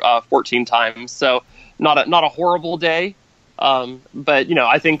over 14 times. So not a horrible day, but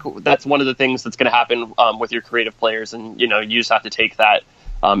I think that's one of the things that's going to happen with your creative players, and you just have to take that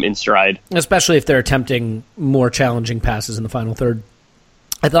in stride, especially if they're attempting more challenging passes in the final third.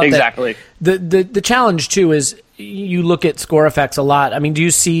 I thought exactly. The challenge too is you look at score effects a lot. I mean, do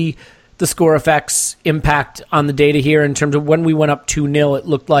you see the score effects impact on the data here in terms of when we went up 2-0? It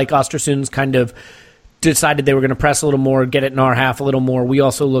looked like Östersunds kind of decided they were going to press a little more, get it in our half a little more. We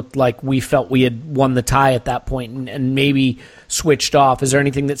also looked like we felt we had won the tie at that point and maybe switched off. Is there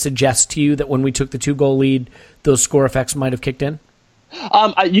anything that suggests to you that when we took the 2-goal lead, those score effects might have kicked in?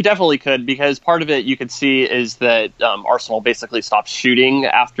 You definitely could, because part of it you could see is that Arsenal basically stopped shooting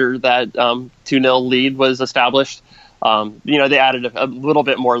after that 2-0 lead was established. They added a little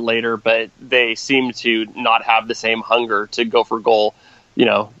bit more later, but they seem to not have the same hunger to go for goal.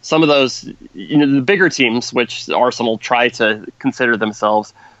 Some of those, the bigger teams, which Arsenal try to consider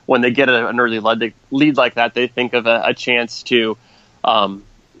themselves, when they get an early lead like that, they think of a chance to,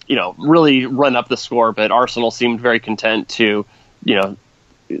 really run up the score. But Arsenal seemed very content to,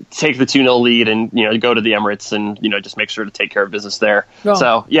 take the 2-0 lead and, go to the Emirates and, just make sure to take care of business there. No.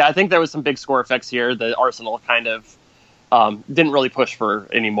 So, yeah, I think there was some big score effects here. The Arsenal kind of didn't really push for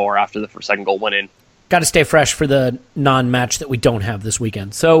any more after the second goal went in. Got to stay fresh for the non-match that we don't have this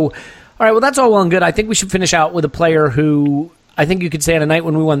weekend. So, all right, well, that's all well and good. I think we should finish out with a player who I think you could say on a night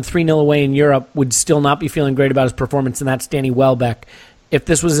when we won 3-0 away in Europe would still not be feeling great about his performance, and that's Danny Welbeck. If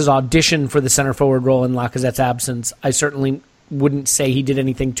this was his audition for the center forward role in Lacazette's absence, I certainly wouldn't say he did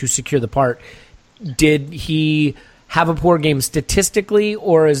anything to secure the part. Did he have a poor game statistically,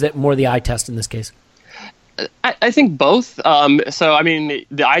 or is it more the eye test in this case? I think both.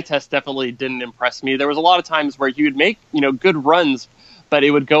 The eye test definitely didn't impress me. There was a lot of times where he would make, good runs, but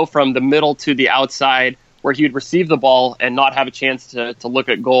it would go from the middle to the outside where he would receive the ball and not have a chance to look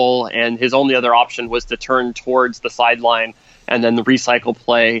at goal. And his only other option was to turn towards the sideline and then the recycle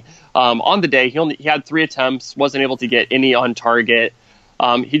play. On the day, he had 3 attempts, wasn't able to get any on target.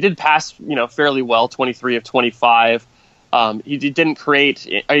 He did pass, fairly well, 23 of 25.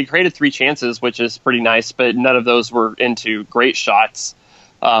 He created 3 chances, which is pretty nice, but none of those were into great shots.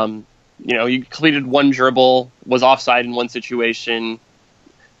 He completed 1 dribble, was offside in 1 situation.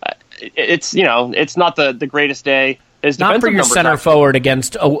 It's not the greatest day. His not for your center forward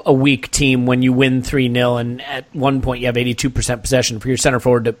against a weak team when you win 3-0 and at one point you have 82% possession. For your center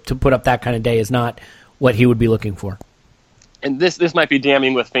forward to put up that kind of day is not what he would be looking for. And this might be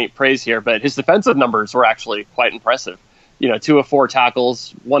damning with faint praise here, but his defensive numbers were actually quite impressive. 2 of 4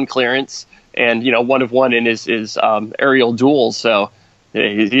 tackles, 1 clearance, and 1 of 1 in his aerial duels. So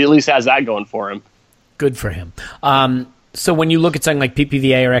he at least has that going for him. Good for him. So when you look at something like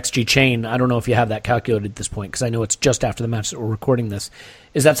PPVA or XG Chain, I don't know if you have that calculated at this point because I know it's just after the match that we're recording this.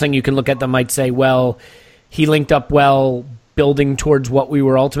 Is that something you can look at that might say, well, he linked up well, building towards what we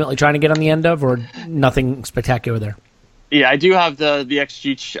were ultimately trying to get on the end of, or nothing spectacular there? Yeah, I do have the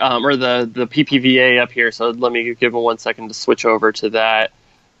XG or the PPVA up here, so let me give him 1 second to switch over to that.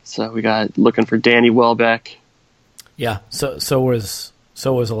 So we got looking for Danny Welbeck. Yeah, so were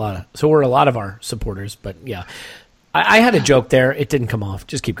a lot of our supporters, but yeah. I had a joke there. It didn't come off.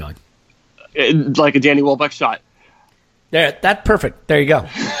 Just keep going. Like a Danny Welbeck shot. There, that's perfect. There you go.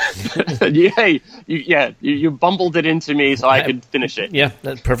 You bumbled it into me so I could finish it. Yeah,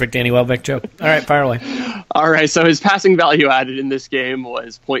 that's perfect Danny Welbeck joke. All right, fire away. All right, so his passing value added in this game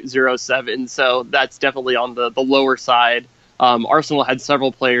was 0.07, so that's definitely on the lower side. Arsenal had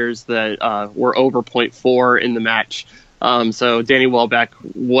several players that were over 0.4 in the match. So Danny Welbeck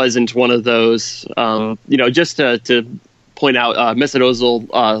wasn't one of those. Just to point out, Mesut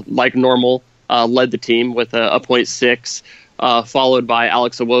Ozil, like normal, led the team with a 0.6, followed by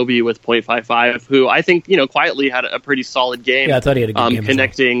Alex Iwobi with 0.55, who I think, quietly had a pretty solid game. Yeah, I thought he had a good game.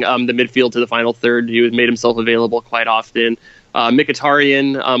 Connecting the midfield to the final third. He made himself available quite often.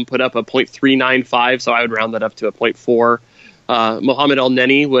 Mkhitaryan put up a 0.395, so I would round that up to a 0.4. Mohamed El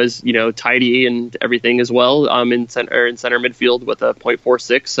Neni was, tidy and everything as well in center midfield with a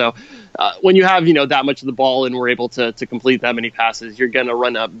 0.46. So when you have, that much of the ball and we're able to complete that many passes, you're going to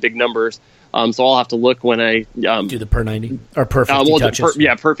run up big numbers. So I'll have to look when I do the per 90 or per 50 touches.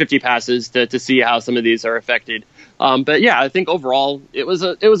 Per 50 passes to see how some of these are affected. But yeah, I think overall it was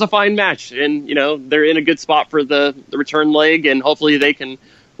a fine match, and they're in a good spot for the return leg, and hopefully they can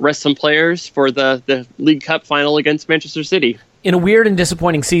rest some players for the League Cup final against Manchester City. In a weird and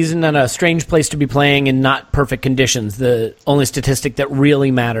disappointing season and a strange place to be playing in not perfect conditions, the only statistic that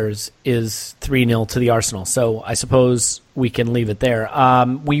really matters is 3-0 to the Arsenal. So I suppose we can leave it there.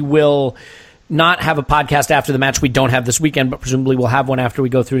 We will not have a podcast after the match we don't have this weekend, but presumably we'll have one after we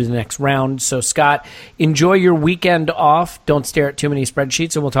go through the next round. So, Scott, enjoy your weekend off. Don't stare at too many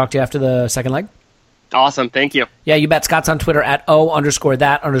spreadsheets, and we'll talk to you after the second leg. Awesome. Thank you. Yeah, you bet. Scott's on Twitter at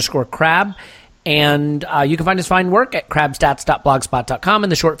O_that_crab. And you can find his fine work at crabstats.blogspot.com.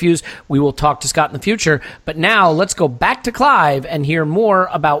 In the short fuse, we will talk to Scott in the future. But now let's go back to Clive and hear more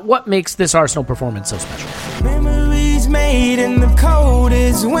about what makes this Arsenal performance so special. Memories made in the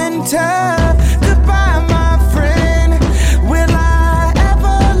coldest winter. Goodbye, my friend. Will I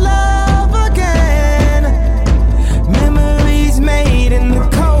ever love again? Memories made in the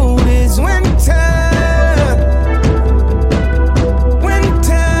coldest winter.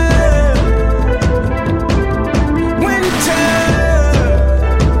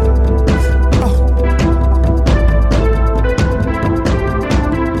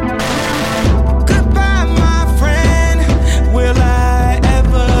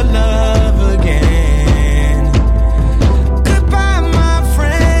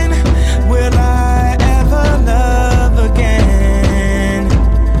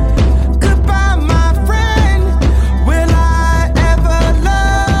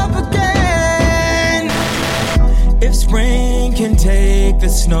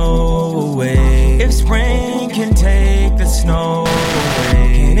 snow away, if spring can take the snow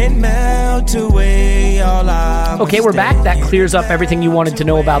away, can it melt away all our Okay, we're back. That clears up everything you wanted to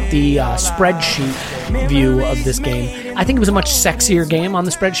know about the spreadsheet view of this game. I think it was a much sexier game on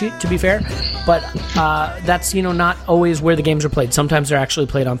the spreadsheet, to be fair, but that's, not always where the games are played. Sometimes they're actually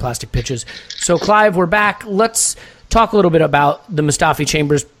played on plastic pitches. So, Clive, we're back. Let's talk a little bit about the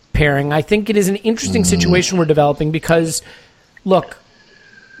Mustafi-Chambers pairing. I think it is an interesting situation we're developing because, look,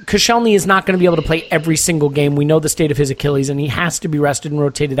 Koscielny is not going to be able to play every single game. We know the state of his Achilles, and he has to be rested and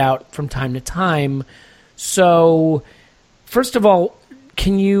rotated out from time to time. So, first of all,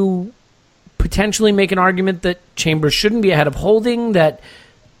 can you potentially make an argument that Chambers shouldn't be ahead of Holding, that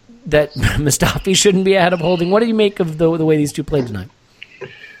Mustafi shouldn't be ahead of Holding? What do you make of the way these two played tonight?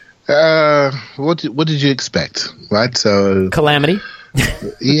 What did you expect, right? So calamity.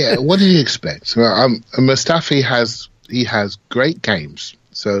 Yeah, what did you expect? Well, Mustafi has great games.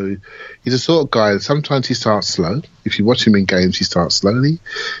 So he's the sort of guy that sometimes he starts slow. If you watch him in games, he starts slowly.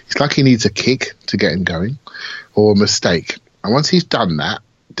 It's like he needs a kick to get him going or a mistake. And once he's done that,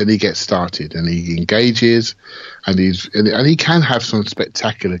 then he gets started and he engages and he can have some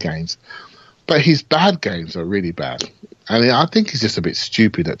spectacular games. But his bad games are really bad. And I think he's just a bit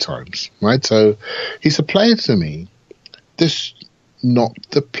stupid at times, right? So he's a player to me, just not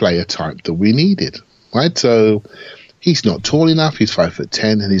the player type that we needed, right? So he's not tall enough, he's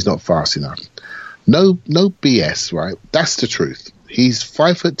 5'10", and he's not fast enough. No BS, right? That's the truth. He's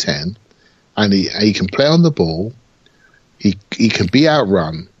 5'10", and he can play on the ball. He can be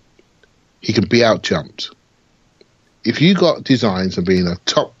outrun. He can be outjumped. If you got designs of being a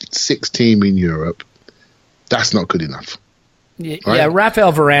top 6 team in Europe, that's not good enough. Yeah, right?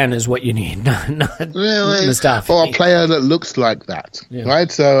 Rafael Varane is what you need, not Mustafi. Or a player that looks like that,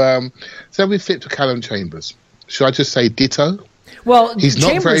 right? So we flip to Callum Chambers. Should I just say ditto? Well, he's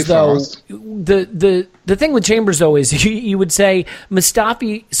not Chambers, very fast. The thing with Chambers, though, is you would say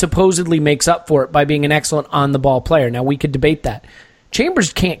Mustafi supposedly makes up for it by being an excellent on-the-ball player. Now, we could debate that.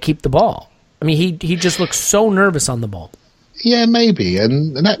 Chambers can't keep the ball. I mean, he just looks so nervous on the ball. Yeah, maybe.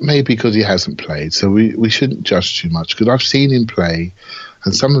 And that may be because he hasn't played. So we shouldn't judge too much because I've seen him play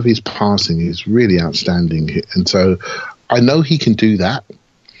and some of his passing is really outstanding. And so I know he can do that.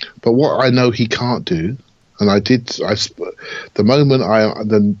 But what I know he can't do, and the moment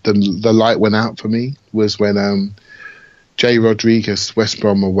the light went out for me was when Jay Rodriguez, West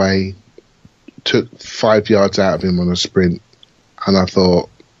Brom away, took 5 yards out of him on a sprint. And I thought,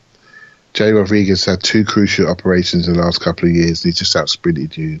 Jay Rodriguez had 2 crucial operations in the last couple of years. He just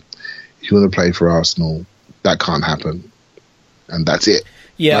out-sprinted you. If you want to play for Arsenal, that can't happen. And that's it.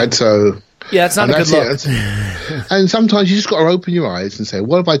 Yeah. Right? So, yeah, it's not a good look. And sometimes you just got to open your eyes and say,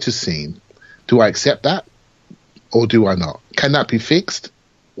 what have I just seen? Do I accept that or do I not? Can that be fixed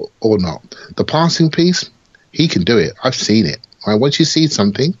or not? The passing piece, he can do it. I've seen it. Right? Once you see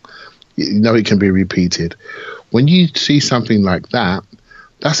something, you know it can be repeated. When you see something like that,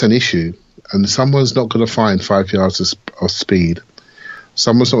 that's an issue. And someone's not going to find 5 yards of speed.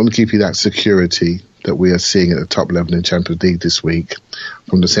 Someone's not going to give you that security that we are seeing at the top level in Champions League this week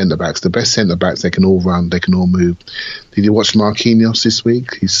from the centre-backs. The best centre-backs, they can all run, they can all move. Did you watch Marquinhos this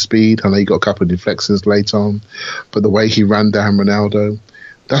week? His speed, I know he got a couple of deflections late on, but the way he ran down Ronaldo,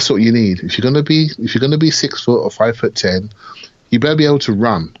 that's what you need. If you're going to be 6 foot or 5'10", you better be able to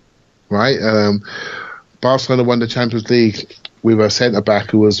run, right? Barcelona won the Champions League with a centre-back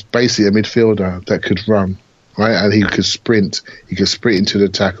who was basically a midfielder that could run, right? And he could sprint. He could sprint into the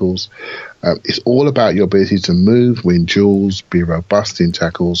tackles. It's all about your ability to move, win duels, be robust in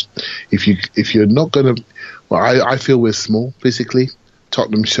tackles. If you're not going to... Well, I feel we're small physically.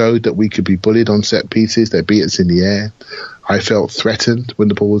 Tottenham showed that we could be bullied on set pieces. They beat us in the air. I felt threatened when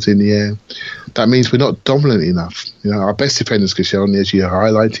the ball was in the air. That means we're not dominant enough. Our best defender is Koscielny, as you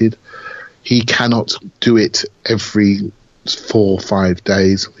highlighted. He cannot do it every 4 or 5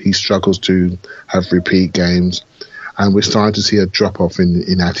 days. He struggles to have repeat games, and we're starting to see a drop-off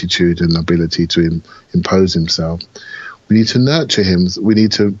in attitude and ability to impose himself. We need to nurture him. We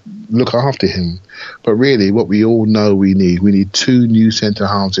need to look after him. But really, what we all know we need 2 new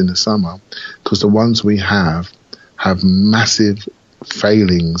centre-halves in the summer, because the ones we have massive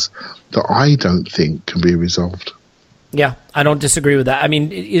failings that I don't think can be resolved. Yeah, I don't disagree with that. I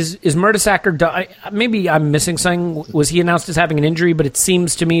mean, is Mertesacker, maybe I'm missing something. Was he announced as having an injury, but it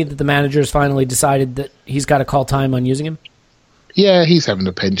seems to me that the manager has finally decided that he's got to call time on using him? Yeah, he's having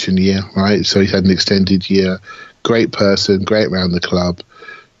a pension year, right? So he's had an extended year. Great person, great around the club.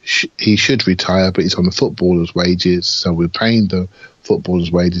 He should retire, but he's on the footballer's wages, so we're paying the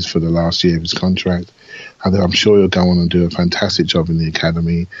footballer's wages for the last year of his contract. And I'm sure he'll go on and do a fantastic job in the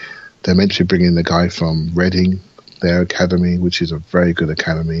academy. They're meant to bring in the guy from Reading, their academy, which is a very good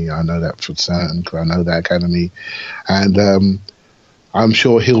academy. I know that for certain because I know that academy. And I'm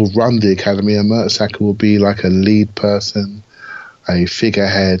sure he'll run the academy, and Mertesacker will be like a lead person, a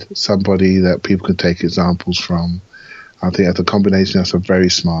figurehead, somebody that people can take examples from. I think that's a combination. That's a very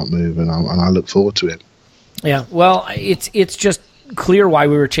smart move, and I look forward to it. Yeah, well, it's just clear why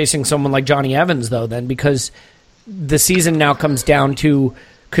we were chasing someone like Johnny Evans, though, then, because the season now comes down to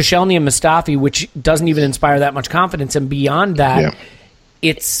Koscielny and Mustafi, which doesn't even inspire that much confidence, and beyond that,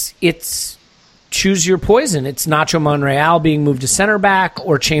 it's choose your poison. It's Nacho Monreal being moved to center back,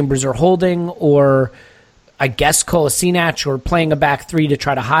 or Chambers or Holding, or I guess Kolasinac, or playing a back three to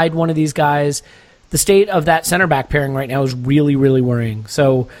try to hide one of these guys. The state of that center back pairing right now is really, really worrying.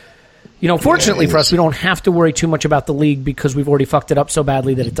 So, fortunately for us, we don't have to worry too much about the league because we've already fucked it up so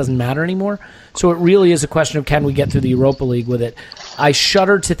badly that it doesn't matter anymore. So it really is a question of can we get through the Europa League with it. I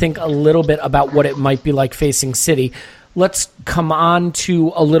shudder to think a little bit about what it might be like facing City. Let's come on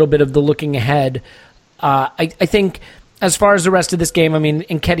to a little bit of the looking ahead. I think as far as the rest of this game,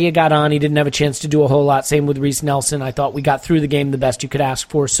 Nketiah got on. He didn't have a chance to do a whole lot. Same with Reece Nelson. I thought we got through the game the best you could ask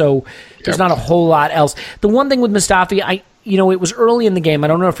for. So there's not a whole lot else. The one thing with Mustafi, it was early in the game. I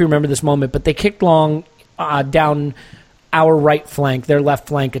don't know if you remember this moment, but they kicked long down our right flank, their left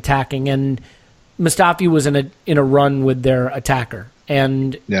flank attacking, and Mustafi was in a run with their attacker.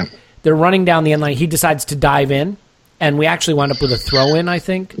 And they're running down the end line. He decides to dive in, and we actually wound up with a throw-in, I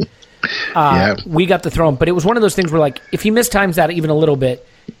think. We got the throw-in, but it was one of those things where, if he mistimes that even a little bit,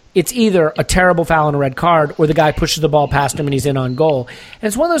 it's either a terrible foul and a red card, or the guy pushes the ball past him and he's in on goal. And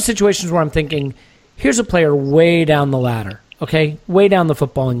it's one of those situations where I'm thinking, here's a player way down the ladder, okay? Way down the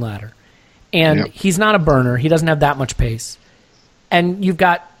footballing ladder. And he's not a burner. He doesn't have that much pace. And you've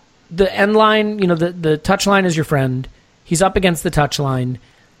got the end line, the touch line is your friend. He's up against the touch line.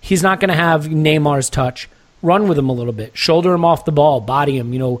 He's not going to have Neymar's touch. Run with him a little bit. Shoulder him off the ball. Body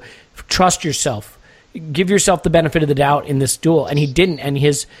him. Trust yourself. Give yourself the benefit of the doubt in this duel. And he didn't. And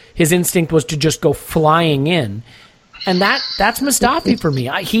his instinct was to just go flying in. And that's Mustafi for me.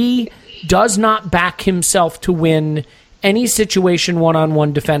 He does not back himself to win any situation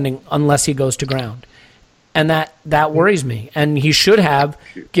one-on-one defending unless he goes to ground. And that worries me. And he should have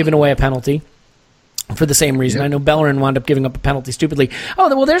given away a penalty for the same reason. I know Bellerin wound up giving up a penalty stupidly.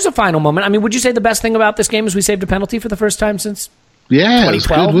 Oh, well, there's a final moment. Would you say the best thing about this game is we saved a penalty for the first time since 2012? It was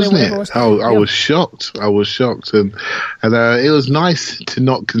good, wasn't it? I was shocked. And it was nice to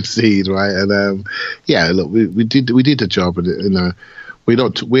not concede, right? And look, we did the job, and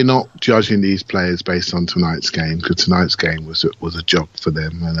we're not judging these players based on tonight's game, because tonight's game was a job for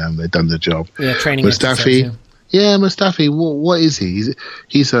them, and they've done the job. Yeah, training Mustafi. Mustafi, what is he?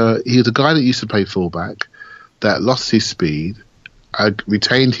 He's a guy that used to play fullback, that lost his speed,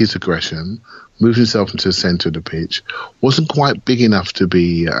 retained his aggression, moved himself into the centre of the pitch, wasn't quite big enough to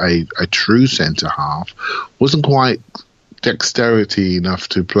be a true centre half, wasn't quite dexterity enough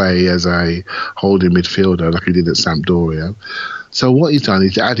to play as a holding midfielder like he did at Sampdoria. So what he's done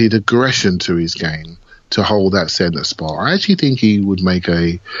is added aggression to his game to hold that centre spot. I actually think he would make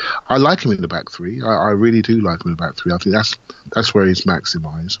I like him in the back three. I really do like him in the back three. I think that's where he's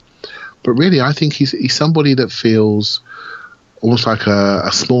maximised. But really, I think he's somebody that feels almost like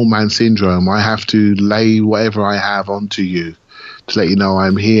a small man syndrome. I have to lay whatever I have onto you to let you know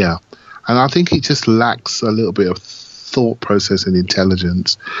I'm here. And I think he just lacks a little bit of thought process and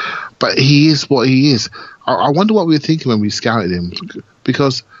intelligence. But he is what he is. I wonder what we were thinking when we scouted him,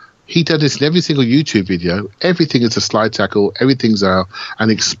 because he did this in every single YouTube video. Everything is a slide tackle. Everything's an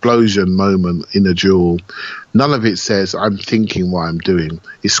explosion moment in a duel. None of it says, I'm thinking what I'm doing.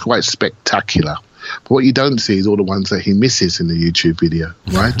 It's quite spectacular. But what you don't see is all the ones that he misses in the YouTube video,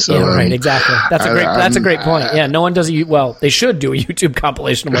 right? So, right, exactly. That's a great point. Yeah, no one does they should do a YouTube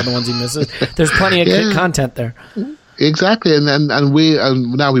compilation of all the ones he misses. There's plenty of content there. Exactly, and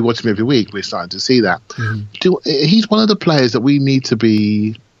now we watch him every week. We're starting to see that. Mm-hmm. He's one of the players that we need to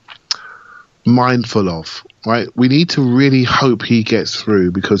be mindful of, right? We need to really hope he gets through,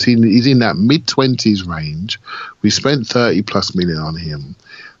 because he's in that mid-20s range. We spent 30 plus million on him.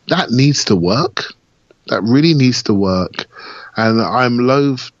 That needs to work. That really needs to work. And I'm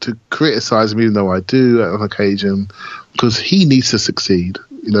loath to criticize him, even though I do on occasion, because he needs to succeed,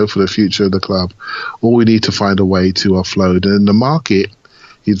 for the future of the club. Or we need to find a way to offload. And the market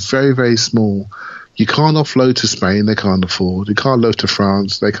is very, very small. You can't offload to Spain, they can't afford. You can't offload to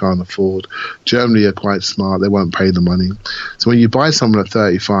France, they can't afford. Germany are quite smart, they won't pay the money. So when you buy someone at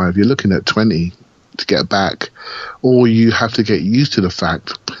 35, you're looking at 20, to get back, or you have to get used to the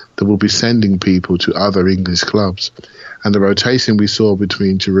fact that we'll be sending people to other English clubs. And the rotation we saw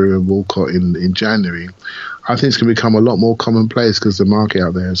between Giroud and Walcott in January, I think it's going to become a lot more commonplace because the market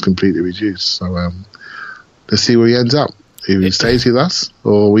out there is completely reduced. So let's see where he ends up. If he stays with us,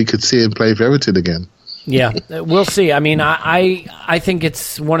 or we could see him play for Everton again. Yeah, we'll see. I mean, I think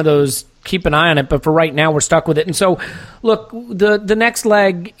it's one of those, keep an eye on it, but for right now, we're stuck with it. And so, look, the next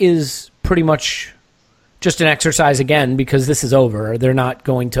leg is pretty much just an exercise again because this is over. They're not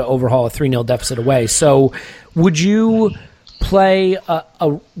going to overhaul a 3-0 deficit away. So would you play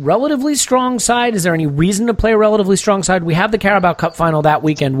a relatively strong side? Is there any reason to play a relatively strong side? We have the Carabao Cup final that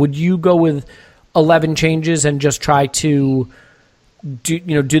weekend. Would you go with 11 changes and just try to do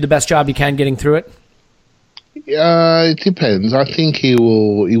the best job you can getting through it? It depends. I think he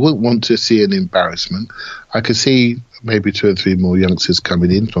wouldn't want to see an embarrassment. I could see maybe 2 or 3 more youngsters coming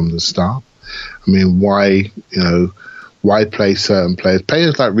in from the start. I mean, why play certain players?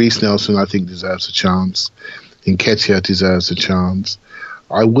 Players like Reece Nelson, I think, deserves a chance. Nketiah deserves a chance.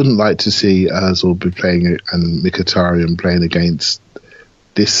 I wouldn't like to see Ozil be playing and Mkhitaryan playing against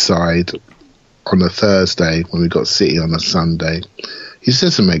this side on a Thursday when we got City on a Sunday. It just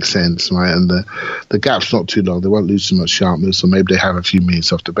doesn't make sense, right? And the gap's not too long. They won't lose too much sharpness, or maybe they have a few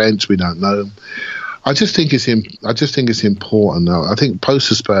minutes off the bench. We don't know. I just think it's important, though. I think post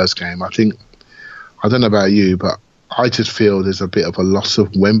the Spurs game, I don't know about you, but I just feel there's a bit of a loss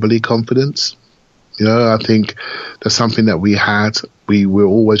of Wembley confidence. I think there's something that we had. We were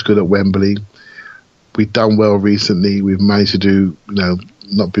always good at Wembley. We've done well recently. We've managed to do,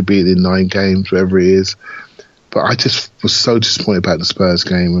 not be beaten in 9 games, whatever it is. But I just was so disappointed about the Spurs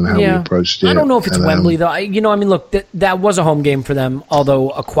game and how we approached it. I don't know if it's Wembley, though. Look, that was a home game for them, although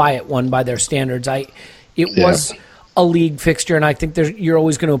a quiet one by their standards. It was a league fixture, and I think you're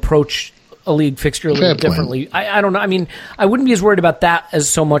always going to approach a league fixture a little differently. I don't know. I mean, I wouldn't be as worried about that as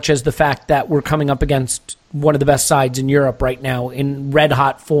so much as the fact that we're coming up against one of the best sides in Europe right now in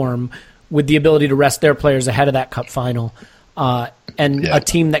red-hot form with the ability to rest their players ahead of that cup final. And a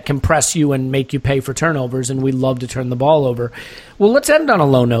team that can press you and make you pay for turnovers, and we love to turn the ball over. Well, let's end on a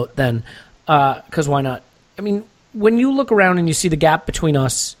low note then, because why not? I mean, when you look around and you see the gap between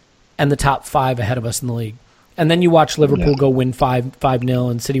us and the top 5 ahead of us in the league, and then you watch Liverpool go win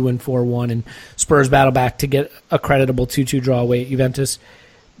 5-0 and City win 4-1 and Spurs battle back to get a creditable 2-2 draw away at Juventus,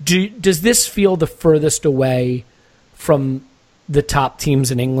 does this feel the furthest away from the top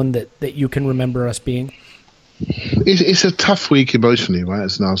teams in England that you can remember us being? It's a tough week emotionally, right,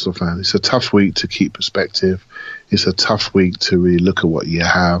 as an Arsenal fan. It's a tough week to keep perspective. It's a tough week to really look at what you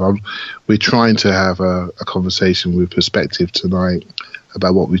have. We're trying to have a conversation with perspective tonight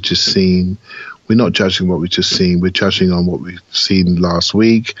about what we've just seen. We're not judging what we've just seen. We're judging on what we've seen last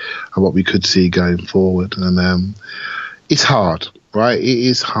week and what we could see going forward. And it's hard, right? It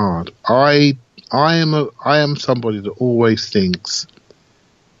is hard. I am somebody that always thinks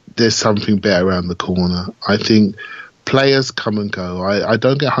there's something better around the corner. I think players come and go. I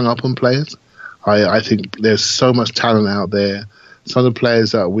don't get hung up on players. I think there's so much talent out there. Some of the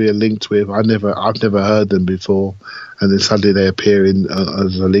players that we're linked with, I've never heard them before, and then suddenly they appear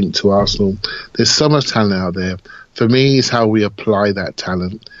as a link to Arsenal. There's so much talent out there. For me, it's how we apply that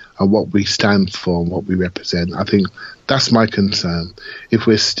talent and what we stand for and what we represent. I think that's my concern. If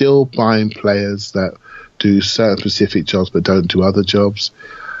we're still buying players that do certain specific jobs but don't do other jobs,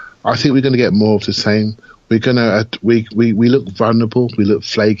 I think we're going to get more of the same. We're going to we look vulnerable, we look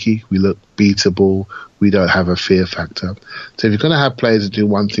flaky, we look beatable. We don't have a fear factor. So if you're going to have players that do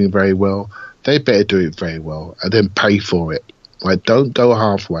one thing very well, they better do it very well and then pay for it. Right? Don't go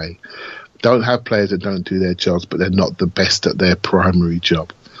halfway. Don't have players that don't do their jobs, but they're not the best at their primary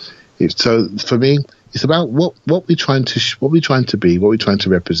job. So for me, it's about what we're trying to be, what we're trying to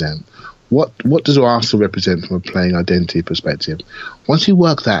represent. What does Arsenal represent from a playing identity perspective? Once you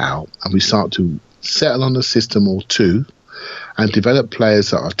work that out and we start to settle on a system or two and develop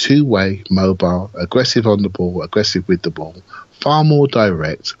players that are two-way, mobile, aggressive on the ball, aggressive with the ball, far more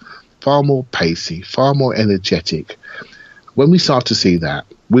direct, far more pacey, far more energetic. When we start to see that,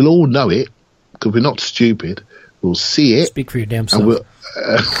 we'll all know it because we're not stupid. We'll see it. Speak for your damn self.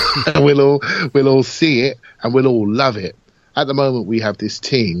 And we'll all see it and we'll all love it. At the moment, we have this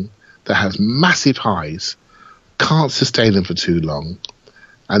team that has massive highs, can't sustain them for too long,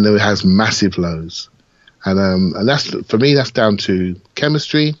 and then it has massive lows. And that's, for me, that's down to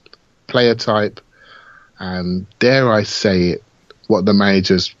chemistry, player type, and dare I say it, what the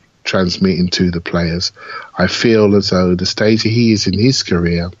manager's transmitting to the players. I feel as though the stage he is in his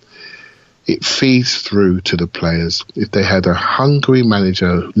career, it feeds through to the players. If they had a hungry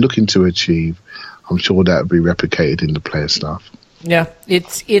manager looking to achieve, I'm sure that will be replicated in the player staff. Yeah,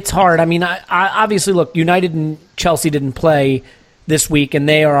 it's hard. I mean, I obviously, look, United and Chelsea didn't play this week, and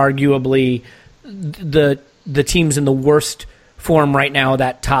they are arguably the teams in the worst form right now,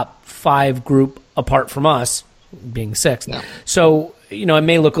 that top 5 group apart from us, being 6th. Yeah. So, it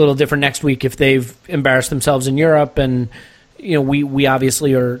may look a little different next week if they've embarrassed themselves in Europe, and we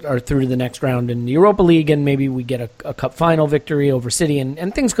obviously are through to the next round in the Europa League, and maybe we get a cup final victory over City,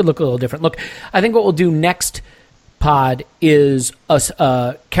 and things could look a little different. Look, I think what we'll do next pod is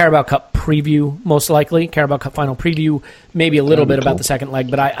a Carabao Cup preview, most likely. Carabao Cup final preview, maybe a little bit about the second leg,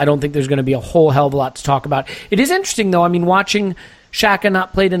 but I don't think there's going to be a whole hell of a lot to talk about. It is interesting, though. I mean, watching Xhaka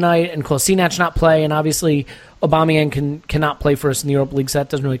not play tonight and Kolasinac not play, and obviously Aubameyang cannot play for us in the Europa League, so that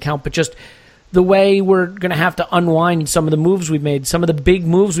doesn't really count, but just the way we're going to have to unwind some of the moves we've made, some of the big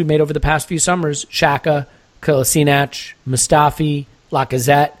moves we made over the past few summers, Xhaka, Kolasinac, Mustafi,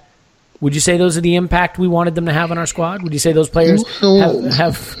 Lacazette. Would you say those are the impact we wanted them to have on our squad? Would you say those players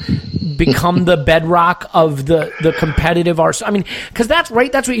have become the bedrock of the competitive arsenal? I mean, because that's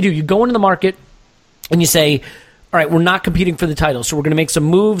what you do. You go into the market and you say, all right, we're not competing for the title, so we're going to make some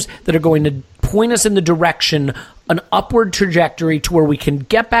moves that are going to point us in the direction, an upward trajectory to where we can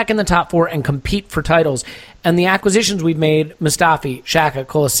get back in the top 4 and compete for titles. And the acquisitions we've made, Mustafi, Xhaka,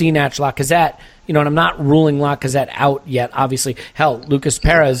 Kolasinac, Lacazette, and I'm not ruling Lacazette out yet, obviously. Hell, Lucas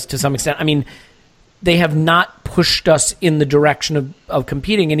Perez to some extent. I mean, they have not pushed us in the direction of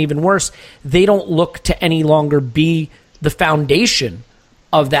competing, and even worse, they don't look to any longer be the foundation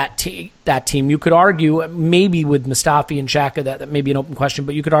of that team. You could argue, maybe with Mustafi and Xhaka, that may be an open question,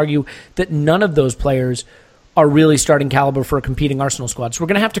 but you could argue that none of those players are really starting caliber for a competing Arsenal squad. So we're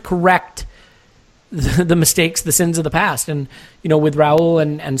going to have to correct the mistakes, the sins of the past. And, with Raul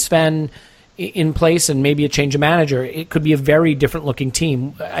and Sven in place and maybe a change of manager, it could be a very different looking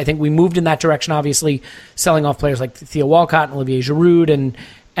team. I think we moved in that direction, obviously, selling off players like Theo Walcott and Olivier Giroud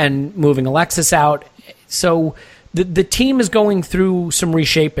and moving Alexis out. So the team is going through some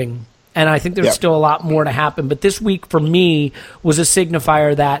reshaping, and I think there's still a lot more to happen. But this week, for me, was a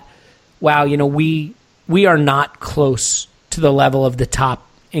signifier that, wow, we are not close to the level of the top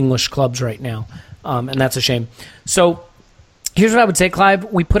English clubs right now, and that's a shame. So here's what I would say, Clive.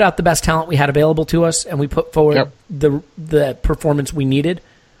 We put out the best talent we had available to us, and we put forward the performance we needed.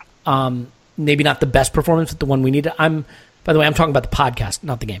 Maybe not the best performance, but the one we needed. By the way, I'm talking about the podcast,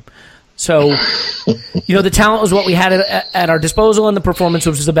 not the game. So, the talent was what we had at our disposal, and the performance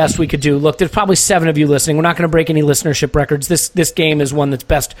was the best we could do. Look, there's probably 7 of you listening. We're not going to break any listenership records. This game is one that's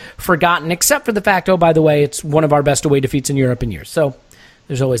best forgotten, except for the fact, by the way, it's one of our best away defeats in Europe in years. So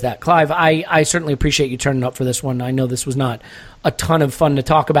there's always that. Clive, I certainly appreciate you turning up for this one. I know this was not a ton of fun to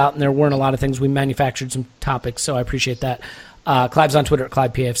talk about, and there weren't a lot of things. We manufactured some topics, so I appreciate that. Clive's on Twitter at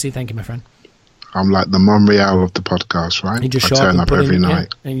ClivePAFC. Thank you, my friend. I'm like the Monreal of the podcast, right? You just show turn up every night.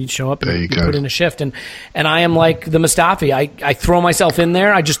 And you show up and you put in a shift. And I am like the Mustafi. I throw myself in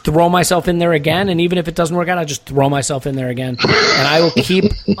there. I just throw myself in there again. And even if it doesn't work out, I just throw myself in there again. And I will keep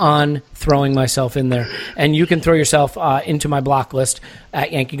on throwing myself in there. And you can throw yourself into my block list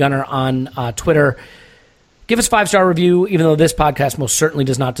at Yankee Gunner on Twitter. Give us a 5-star review, even though this podcast most certainly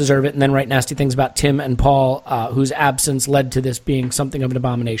does not deserve it, and then write nasty things about Tim and Paul, whose absence led to this being something of an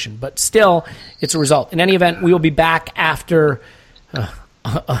abomination. But still, it's a result. In any event, we will be back after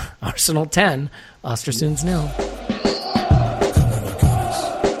Arsenal 10, Östersunds 0.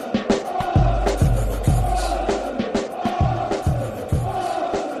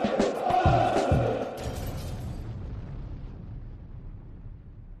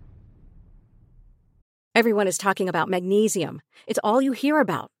 Everyone is talking about magnesium. It's all you hear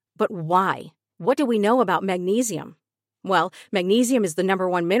about. But why? What do we know about magnesium? Well, magnesium is the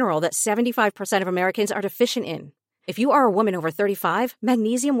 #1 mineral that 75% of Americans are deficient in. If you are a woman over 35,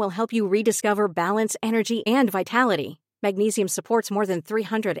 magnesium will help you rediscover balance, energy, and vitality. Magnesium supports more than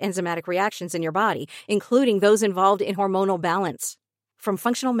 300 enzymatic reactions in your body, including those involved in hormonal balance. From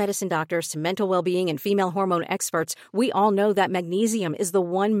functional medicine doctors to mental well-being and female hormone experts, we all know that magnesium is the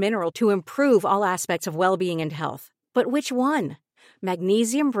one mineral to improve all aspects of well-being and health. But which one?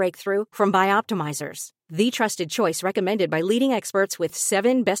 Magnesium Breakthrough from Bioptimizers, the trusted choice recommended by leading experts with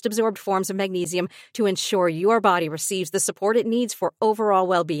 7 best-absorbed forms of magnesium to ensure your body receives the support it needs for overall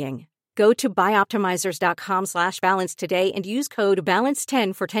well-being. Go to bioptimizers.com/balance today and use code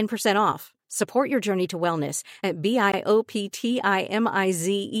BALANCE10 for 10% off. Support your journey to wellness at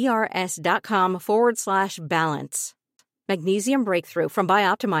bioptimizers.com/balance. Magnesium Breakthrough from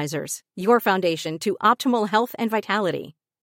Bioptimizers, your foundation to optimal health and vitality.